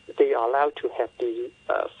schools, they are allowed to have the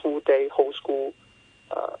full day, whole school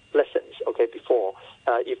lessons. Okay, before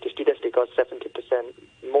if the students they got 70%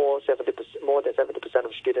 more than 70%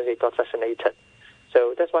 of students they got vaccinated.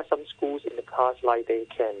 So that's why some schools in the past they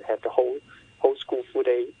can have the whole school full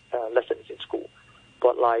day lessons in school.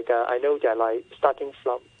 But I know that starting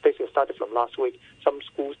from last week, some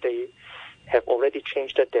schools they have already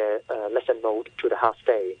changed their lesson mode to the half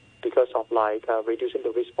day because of reducing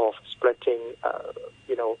the risk of spreading,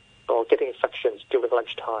 or getting infections during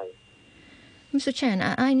lunchtime. Mr. Chen,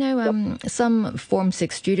 I know some Form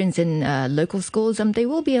 6 students in local schools, they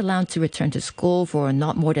will be allowed to return to school for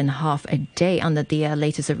not more than half a day under the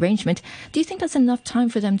latest arrangement. Do you think that's enough time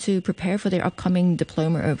for them to prepare for their upcoming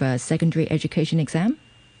Diploma of Secondary Education exam?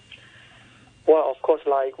 Well, of course,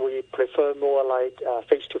 we prefer more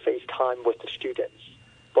face-to-face time with the students.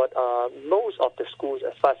 But most of the schools,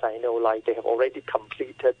 as far as I know, they have already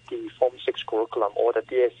completed the Form 6 curriculum or the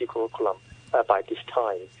DSE curriculum by this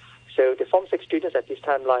time. So the Form 6 students at this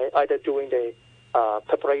time, either doing the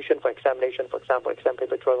preparation for examination, for example, exam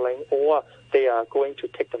paper drilling, or they are going to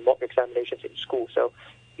take the mock examinations in school. So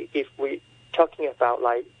if we're talking about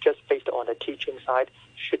just based on the teaching side,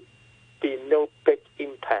 should be no big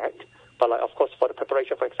impact. But of course, for the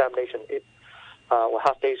preparation for examination,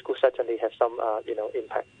 half-day school certainly have some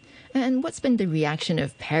impact. And what's been the reaction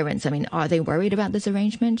of parents? I mean, are they worried about this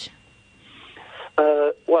arrangement?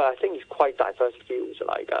 Well, I think it's quite diverse views.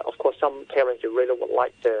 Of course, some parents really would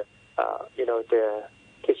like their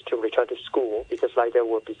kids to return to school because there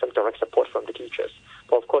will be some direct support from the teachers.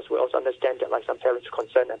 But of course, we also understand that some parents are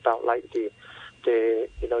concerned about the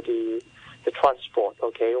transport.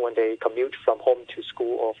 Okay, when they commute from home to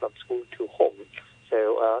school or from school to home.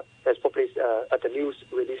 So there's probably the news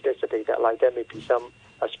released yesterday that there may be some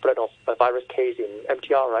spread of a virus case in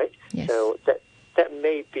MTR, right? Yes. So that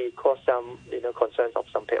may be cause some concerns of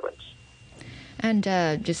some parents. And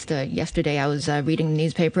just yesterday, I was reading the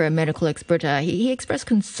newspaper. A medical expert he expressed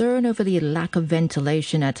concern over the lack of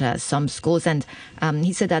ventilation at some schools, and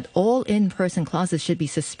he said that all in-person classes should be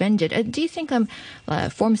suspended. Do you think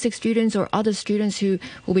Form 6 students or other students who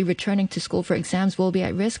will be returning to school for exams will be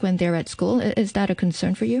at risk when they're at school? Is that a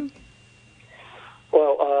concern for you?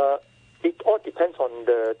 Well, it all depends on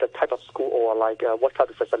the type of school or what type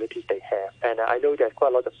of facilities they have. And I know that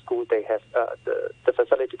quite a lot of schools, they have the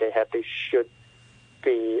facility they have, they should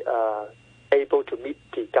be able to meet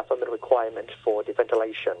the government requirements for the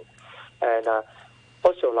ventilation. And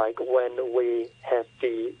also, when we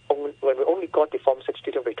only got the Form 6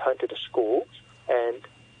 student return to the schools, and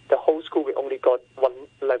the whole school, we only got one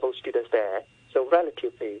level students there. So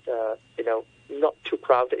relatively, not too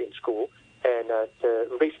crowded in school, and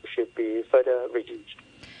the risk should be further reduced.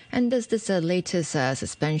 And does this latest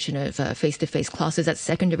suspension of face-to-face classes at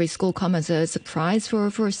secondary school come as a surprise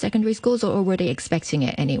for secondary schools, or were they expecting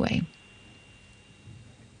it anyway?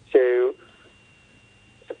 So,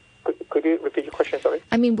 could you repeat your question, sorry?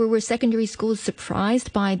 I mean, were secondary schools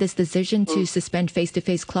surprised by this decision to suspend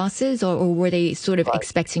face-to-face classes, or were they sort of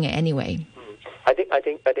expecting it anyway? I think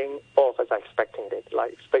all of us are expecting it,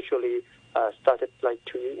 especially started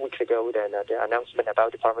 2 weeks ago, then the announcement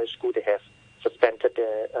about the primary school, they have suspended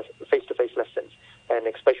the face-to-face lessons, and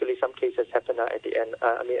especially some cases happened at the end.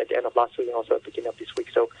 At the end of last week and also at the beginning of this week.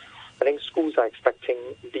 So, I think schools are expecting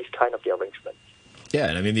these kind of the arrangements. Yeah,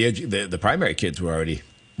 and I mean the primary kids were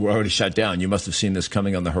were already shut down. You must have seen this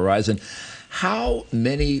coming on the horizon. How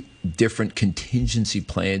many different contingency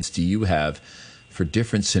plans do you have for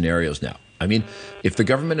different scenarios now? I mean, if the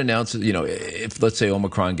government announces, if let's say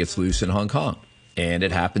Omicron gets loose in Hong Kong and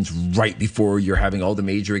it happens right before you're having all the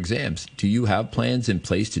major exams, do you have plans in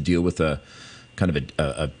place to deal with a kind of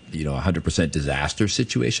a 100% disaster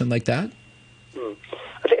situation like that?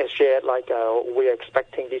 I think as shared, we are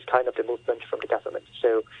expecting this kind of the movement from the government.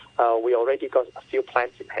 So we already got a few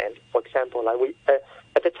plans in hand. For example,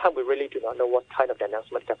 at the time, we really do not know what kind of the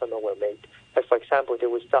announcement government will make. But for example, they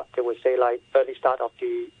will say early start of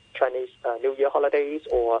the Chinese New Year holidays,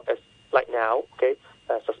 or as like now,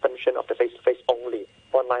 suspension of the face-to-face only.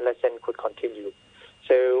 Online lesson could continue.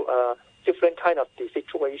 So different kind of the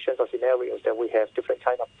situations or scenarios that we have different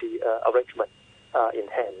kind of the arrangement in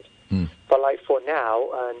hand. But for now,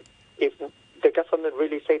 if the government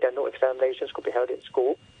really say that no examinations could be held in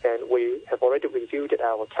school, and we have already reviewed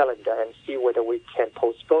our calendar and see whether we can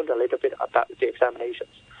postpone a little bit about the examinations.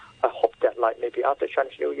 I hope that maybe after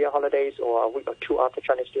Chinese New Year holidays or a week or two after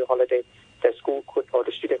Chinese New Year holiday, the school could or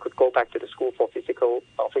the student could go back to the school for physical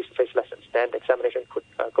or face-to-face lessons. Then the examination could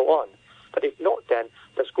go on. But if not, then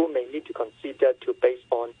the school may need to consider to base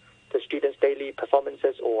on the students' daily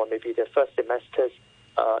performances or maybe the first semester's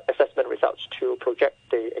assessment results to project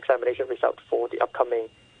the examination result for the upcoming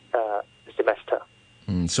semester.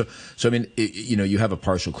 So I mean, you have a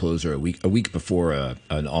partial closure a week before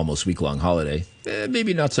an almost week-long holiday.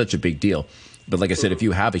 Maybe not such a big deal. But like I said, if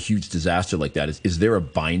you have a huge disaster like that, is there a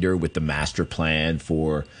binder with the master plan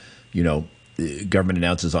for, government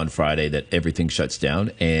announces on Friday that everything shuts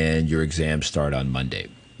down and your exams start on Monday?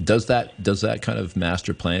 Does that kind of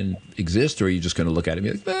master plan exist, or are you just going to look at it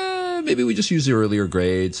and be like, maybe we just use the earlier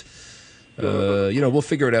grades? We'll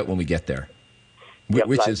figure it out when we get there.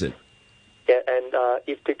 Which is it? Yeah, and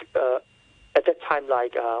if at that time,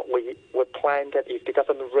 we would plan that if the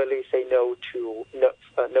government really say no to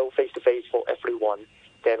no face-to-face for everyone,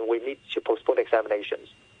 then we need to postpone examinations.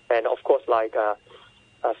 And of course,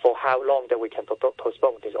 for how long that we can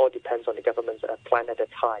postpone, this all depends on the government's plan at that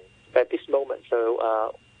time. But at this moment,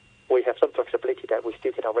 so we have some flexibility that we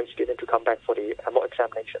still can arrange students to come back for the more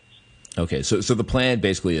examinations. Okay, so the plan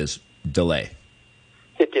basically is delay.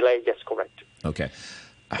 Delay, yes, correct. Okay.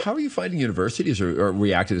 How are you finding universities or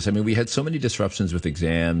react to this? I mean, we had so many disruptions with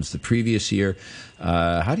exams the previous year.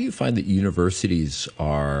 How do you find that universities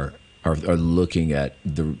are looking at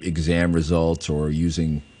the exam results or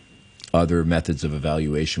using other methods of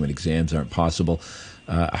evaluation when exams aren't possible?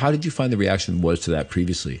 How did you find the reaction was to that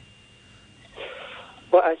previously?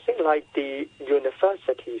 Well, I think the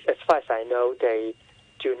universities, as far as I know, they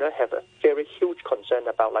do not have a very huge concern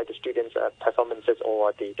about the students' performances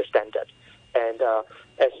or the standard. And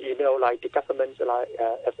as you know, the government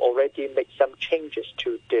have already made some changes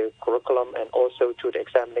to the curriculum and also to the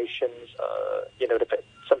examinations,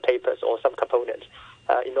 some papers or some components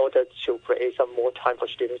in order to create some more time for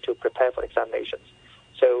students to prepare for examinations.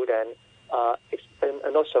 So then,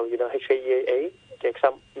 and also, HKEAA, the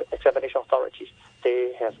examination authorities,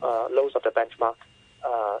 they have loads of the benchmark,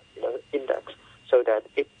 index, so that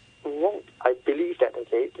it won't. I believe that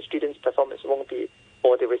the students' performance won't be,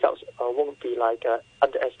 or the results won't be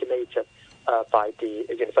underestimated by the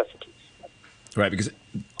universities. Right, because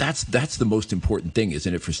that's the most important thing,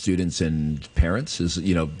 isn't it, for students and parents? Is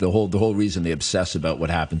the whole reason they obsess about what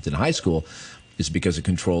happens in high school is because it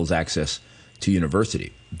controls access to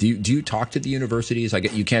university. Do you talk to the universities?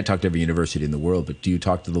 You can't talk to every university in the world, but do you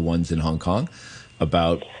talk to the ones in Hong Kong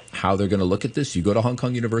about how they're going to look at this? You go to Hong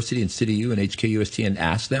Kong University and CityU and HKUST and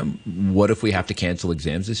ask them, what if we have to cancel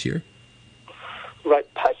exams this year? Right.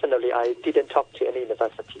 Personally, I didn't talk to any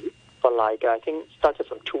university, but I think started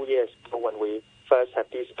from 2 years ago when we first had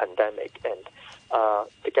this pandemic, and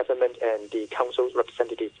the government and the council's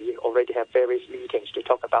representatives already have various meetings to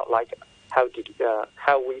talk about how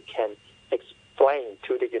we can explain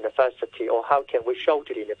to the university, or how can we show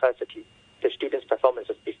to the university the students'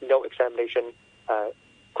 performances if no examination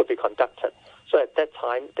could be conducted. So at that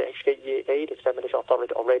time, the HKEAA, the examination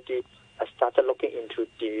authority, already started looking into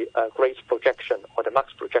the grades projection or the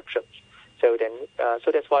marks projections. So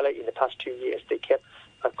that's why in the past 2 years they kept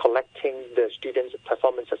collecting the students'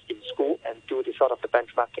 performances in school and do the sort of the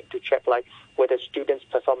benchmarking to check whether students'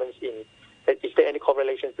 performance is there any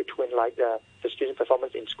correlation between the student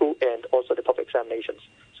performance in school and also the public examinations.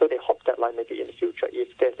 So they hope that maybe in the future,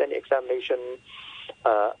 if there's any examination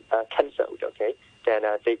cancelled, then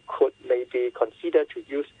they could maybe consider to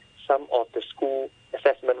use some of the school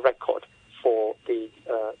assessment record for the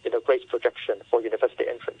grades projection for university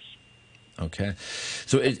entrance. Okay.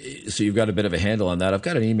 So you've got a bit of a handle on that. I've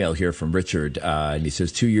got an email here from Richard, and he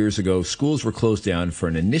says 2 years ago, schools were closed down for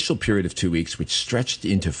an initial period of 2 weeks, which stretched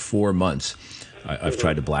into 4 months. I've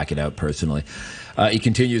tried to black it out personally. He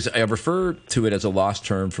continues, I refer to it as a lost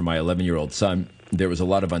term for my 11-year-old son. There was a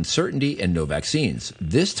lot of uncertainty and no vaccines.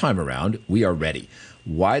 This time around, we are ready.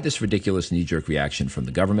 Why this ridiculous knee-jerk reaction from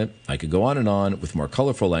the government? I could go on with more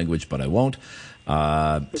colorful language, but I won't.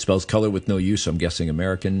 Spells color with no use, so I'm guessing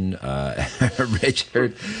American,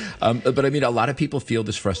 Richard. But I mean, a lot of people feel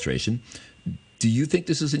this frustration. Do you think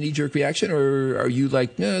this is a knee-jerk reaction, or are you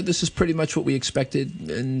like, no, this is pretty much what we expected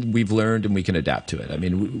and we've learned and we can adapt to it? I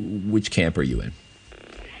mean, which camp are you in?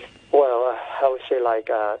 Well, I would say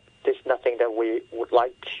there's nothing that we would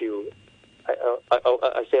like to.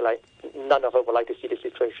 I say none of us would like to see the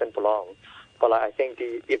situation prolong. But I think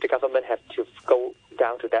if the government have to go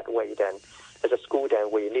down to that way, then as a school,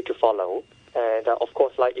 then we need to follow. And of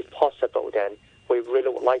course, if possible, then we really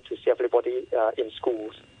would like to see everybody in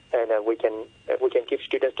schools, and we can give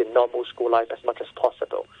students the normal school life as much as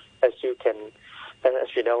possible. As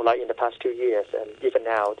you know, in the past 2 years, and even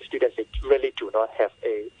now, the students they really do not have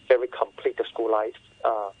a very complete school life,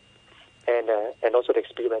 and also the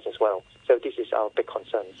experience as well. So this is our big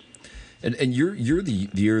concerns. And you're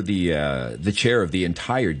the chair of the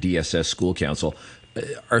entire DSS School Council.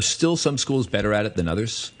 Are still some schools better at it than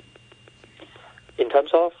others? In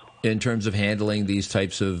terms of? In terms of handling these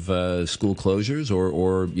types of school closures,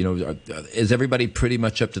 or is everybody pretty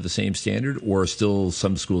much up to the same standard, or are still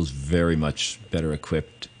some schools very much better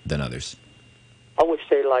equipped than others? I would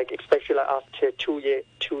say, especially after 2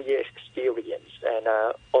 years experience, and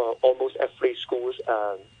almost every school,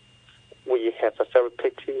 we have a very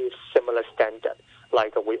pretty similar standard.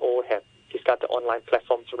 We all have got the online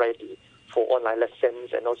platforms ready for online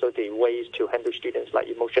lessons, and also the ways to handle students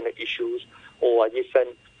emotional issues, or even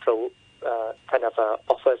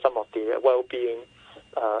offer some of the well-being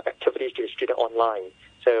activities to the student online.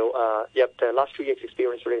 So, the last 2 years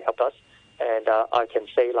experience really helped us, and I can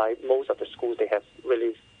say most of the schools, they have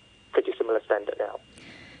really pretty similar standard now.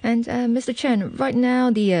 And Mr. Chen, right now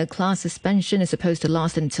the class suspension is supposed to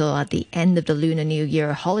last until at the end of the Lunar New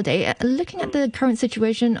Year holiday. Looking at the current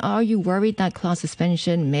situation, are you worried that class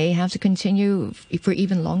suspension may have to continue for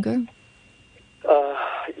even longer?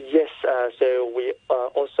 Yes. So we are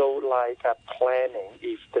also planning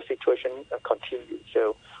if the situation continues.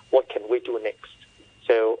 So what can we do next?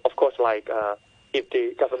 So of course, if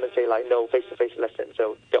the government say no face-to-face lessons,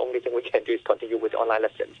 so the only thing we can do is continue with online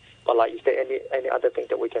lessons. But is there any other thing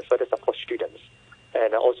that we can further support students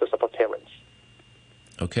and also support parents?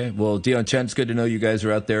 Okay. Well, Dion Chen, it's good to know you guys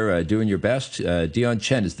are out there doing your best. Dion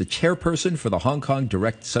Chen is the chairperson for the Hong Kong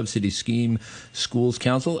Direct Subsidy Scheme Schools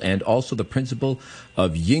Council and also the principal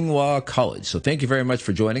of Yinghua College. So thank you very much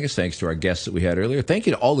for joining us. Thanks to our guests that we had earlier. Thank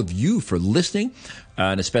you to all of you for listening,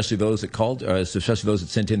 and especially those that called, especially those that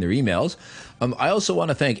sent in their emails. I also want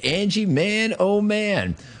to thank Angie, man, oh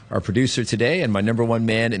man, our producer today, and my number one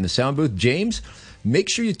man in the sound booth, James. Make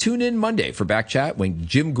sure you tune in Monday for Back Chat when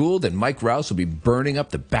Jim Gould and Mike Rouse will be burning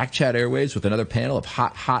up the Back Chat airwaves with another panel of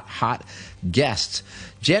hot guests.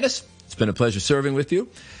 Janice, it's been a pleasure serving with you.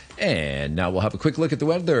 And now we'll have a quick look at the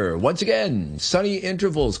weather. Once again, sunny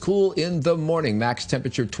intervals, cool in the morning. Max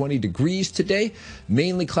temperature 20 degrees today.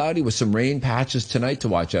 Mainly cloudy with some rain patches tonight to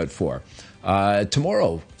watch out for.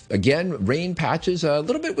 Tomorrow, again, rain patches, a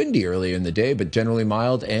little bit windy earlier in the day, but generally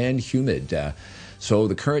mild and humid. So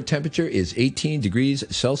the current temperature is 18 degrees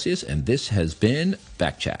Celsius, and this has been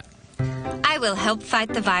Back Chat. I will help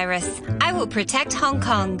fight the virus. I will protect Hong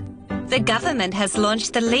Kong. The government has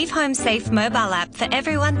launched the Leave Home Safe mobile app for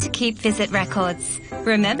everyone to keep visit records.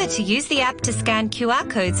 Remember to use the app to scan QR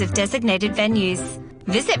codes of designated venues.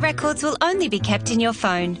 Visit records will only be kept in your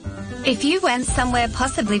phone. If you went somewhere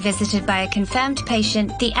possibly visited by a confirmed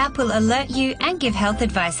patient, the app will alert you and give health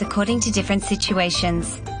advice according to different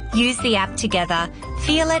situations. Use the app together.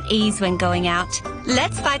 Feel at ease when going out.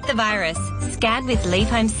 Let's fight the virus. Scan with Leave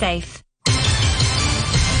Home Safe.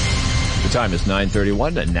 The time is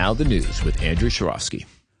 9:31, and now the news with Andrew Sharofsky.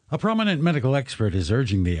 A prominent medical expert is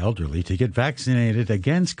urging the elderly to get vaccinated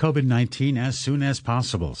against COVID-19 as soon as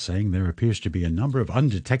possible, saying there appears to be a number of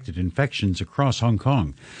undetected infections across Hong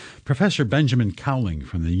Kong. Professor Benjamin Cowling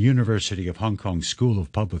from the University of Hong Kong School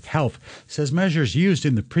of Public Health says measures used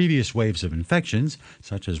in the previous waves of infections,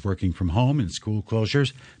 such as working from home and school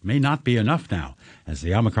closures, may not be enough now, as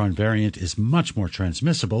the Omicron variant is much more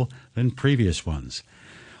transmissible than previous ones.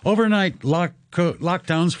 Overnight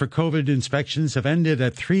lockdowns for COVID inspections have ended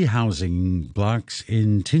at 3 housing blocks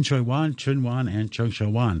in Tinchoi-wan, Chunwan, and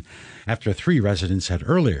Cheongsha-wan after 3 residents had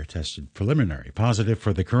earlier tested preliminary positive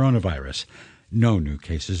for the coronavirus. No new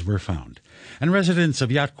cases were found. And residents of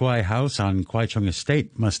Yat Kwai House on Kwai Chung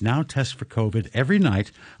Estate must now test for COVID every night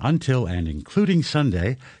until and including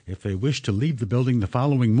Sunday if they wish to leave the building the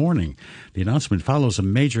following morning. The announcement follows a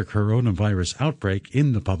major coronavirus outbreak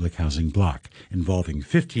in the public housing block involving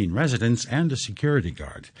 15 residents and a security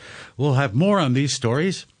guard. We'll have more on these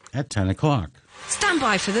stories at 10 o'clock. Stand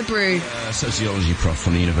by for the brew. Sociology prof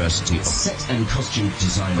from the university. Set and costume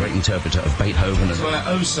designer, great interpreter of Beethoven. And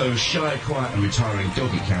oh-so-shy, quiet and retiring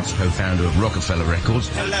doggy counts, co-founder of Rockefeller Records.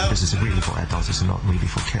 Hello. This is really for adults, it's not really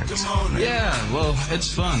for kids. Yeah, well,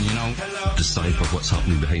 it's fun, you know. Decipher what's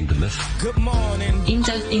happening behind the myth. Good morning.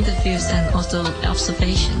 In-depth interviews and also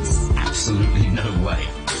observations. Absolutely no way.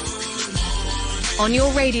 On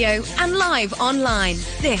your radio and live online,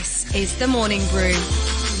 this is The Morning Brew.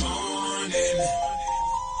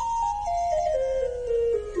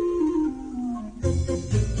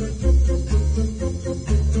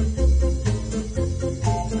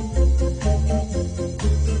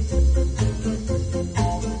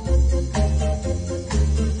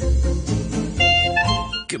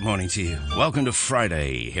 Good morning to you. Welcome to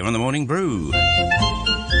Friday here on The Morning Brew.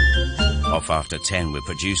 Off after 10 with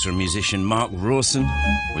producer and musician Mark Rawson.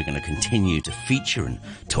 We're going to continue to feature and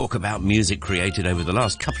talk about music created over the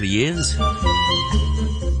last couple of years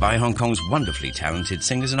by Hong Kong's wonderfully talented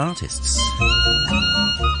singers and artists.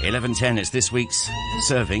 11:10, it's this week's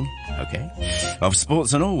serving, of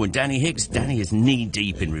sports and all with Danny Hicks. Danny is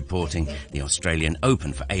knee-deep in reporting the Australian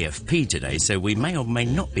Open for AFP today, so we may or may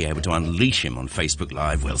not be able to unleash him on Facebook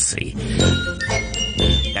Live. We'll see.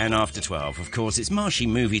 And after 12, of course, it's Marshy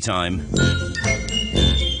movie time.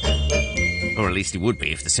 Or at least it would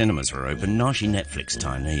be if the cinemas were open. Nashi Netflix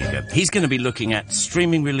time, there you go. He's going to be looking at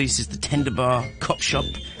streaming releases The Tender Bar, Cop Shop,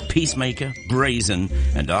 Peacemaker, Brazen,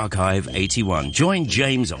 and Archive 81. Join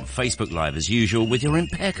James on Facebook Live as usual with your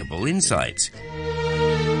impeccable insights.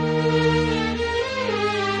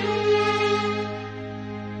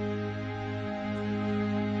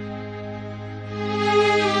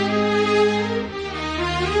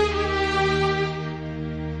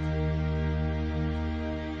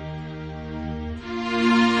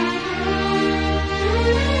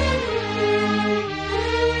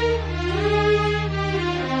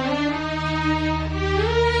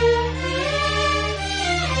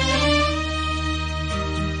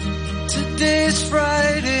 Today's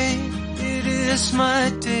Friday, it is my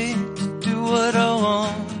day to do what I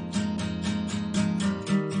want.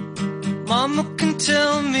 Mama can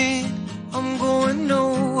tell me I'm going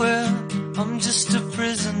nowhere, I'm just a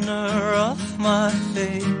prisoner of my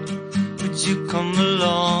fate. Could you come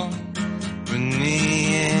along, bring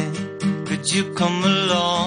me in, could you come along?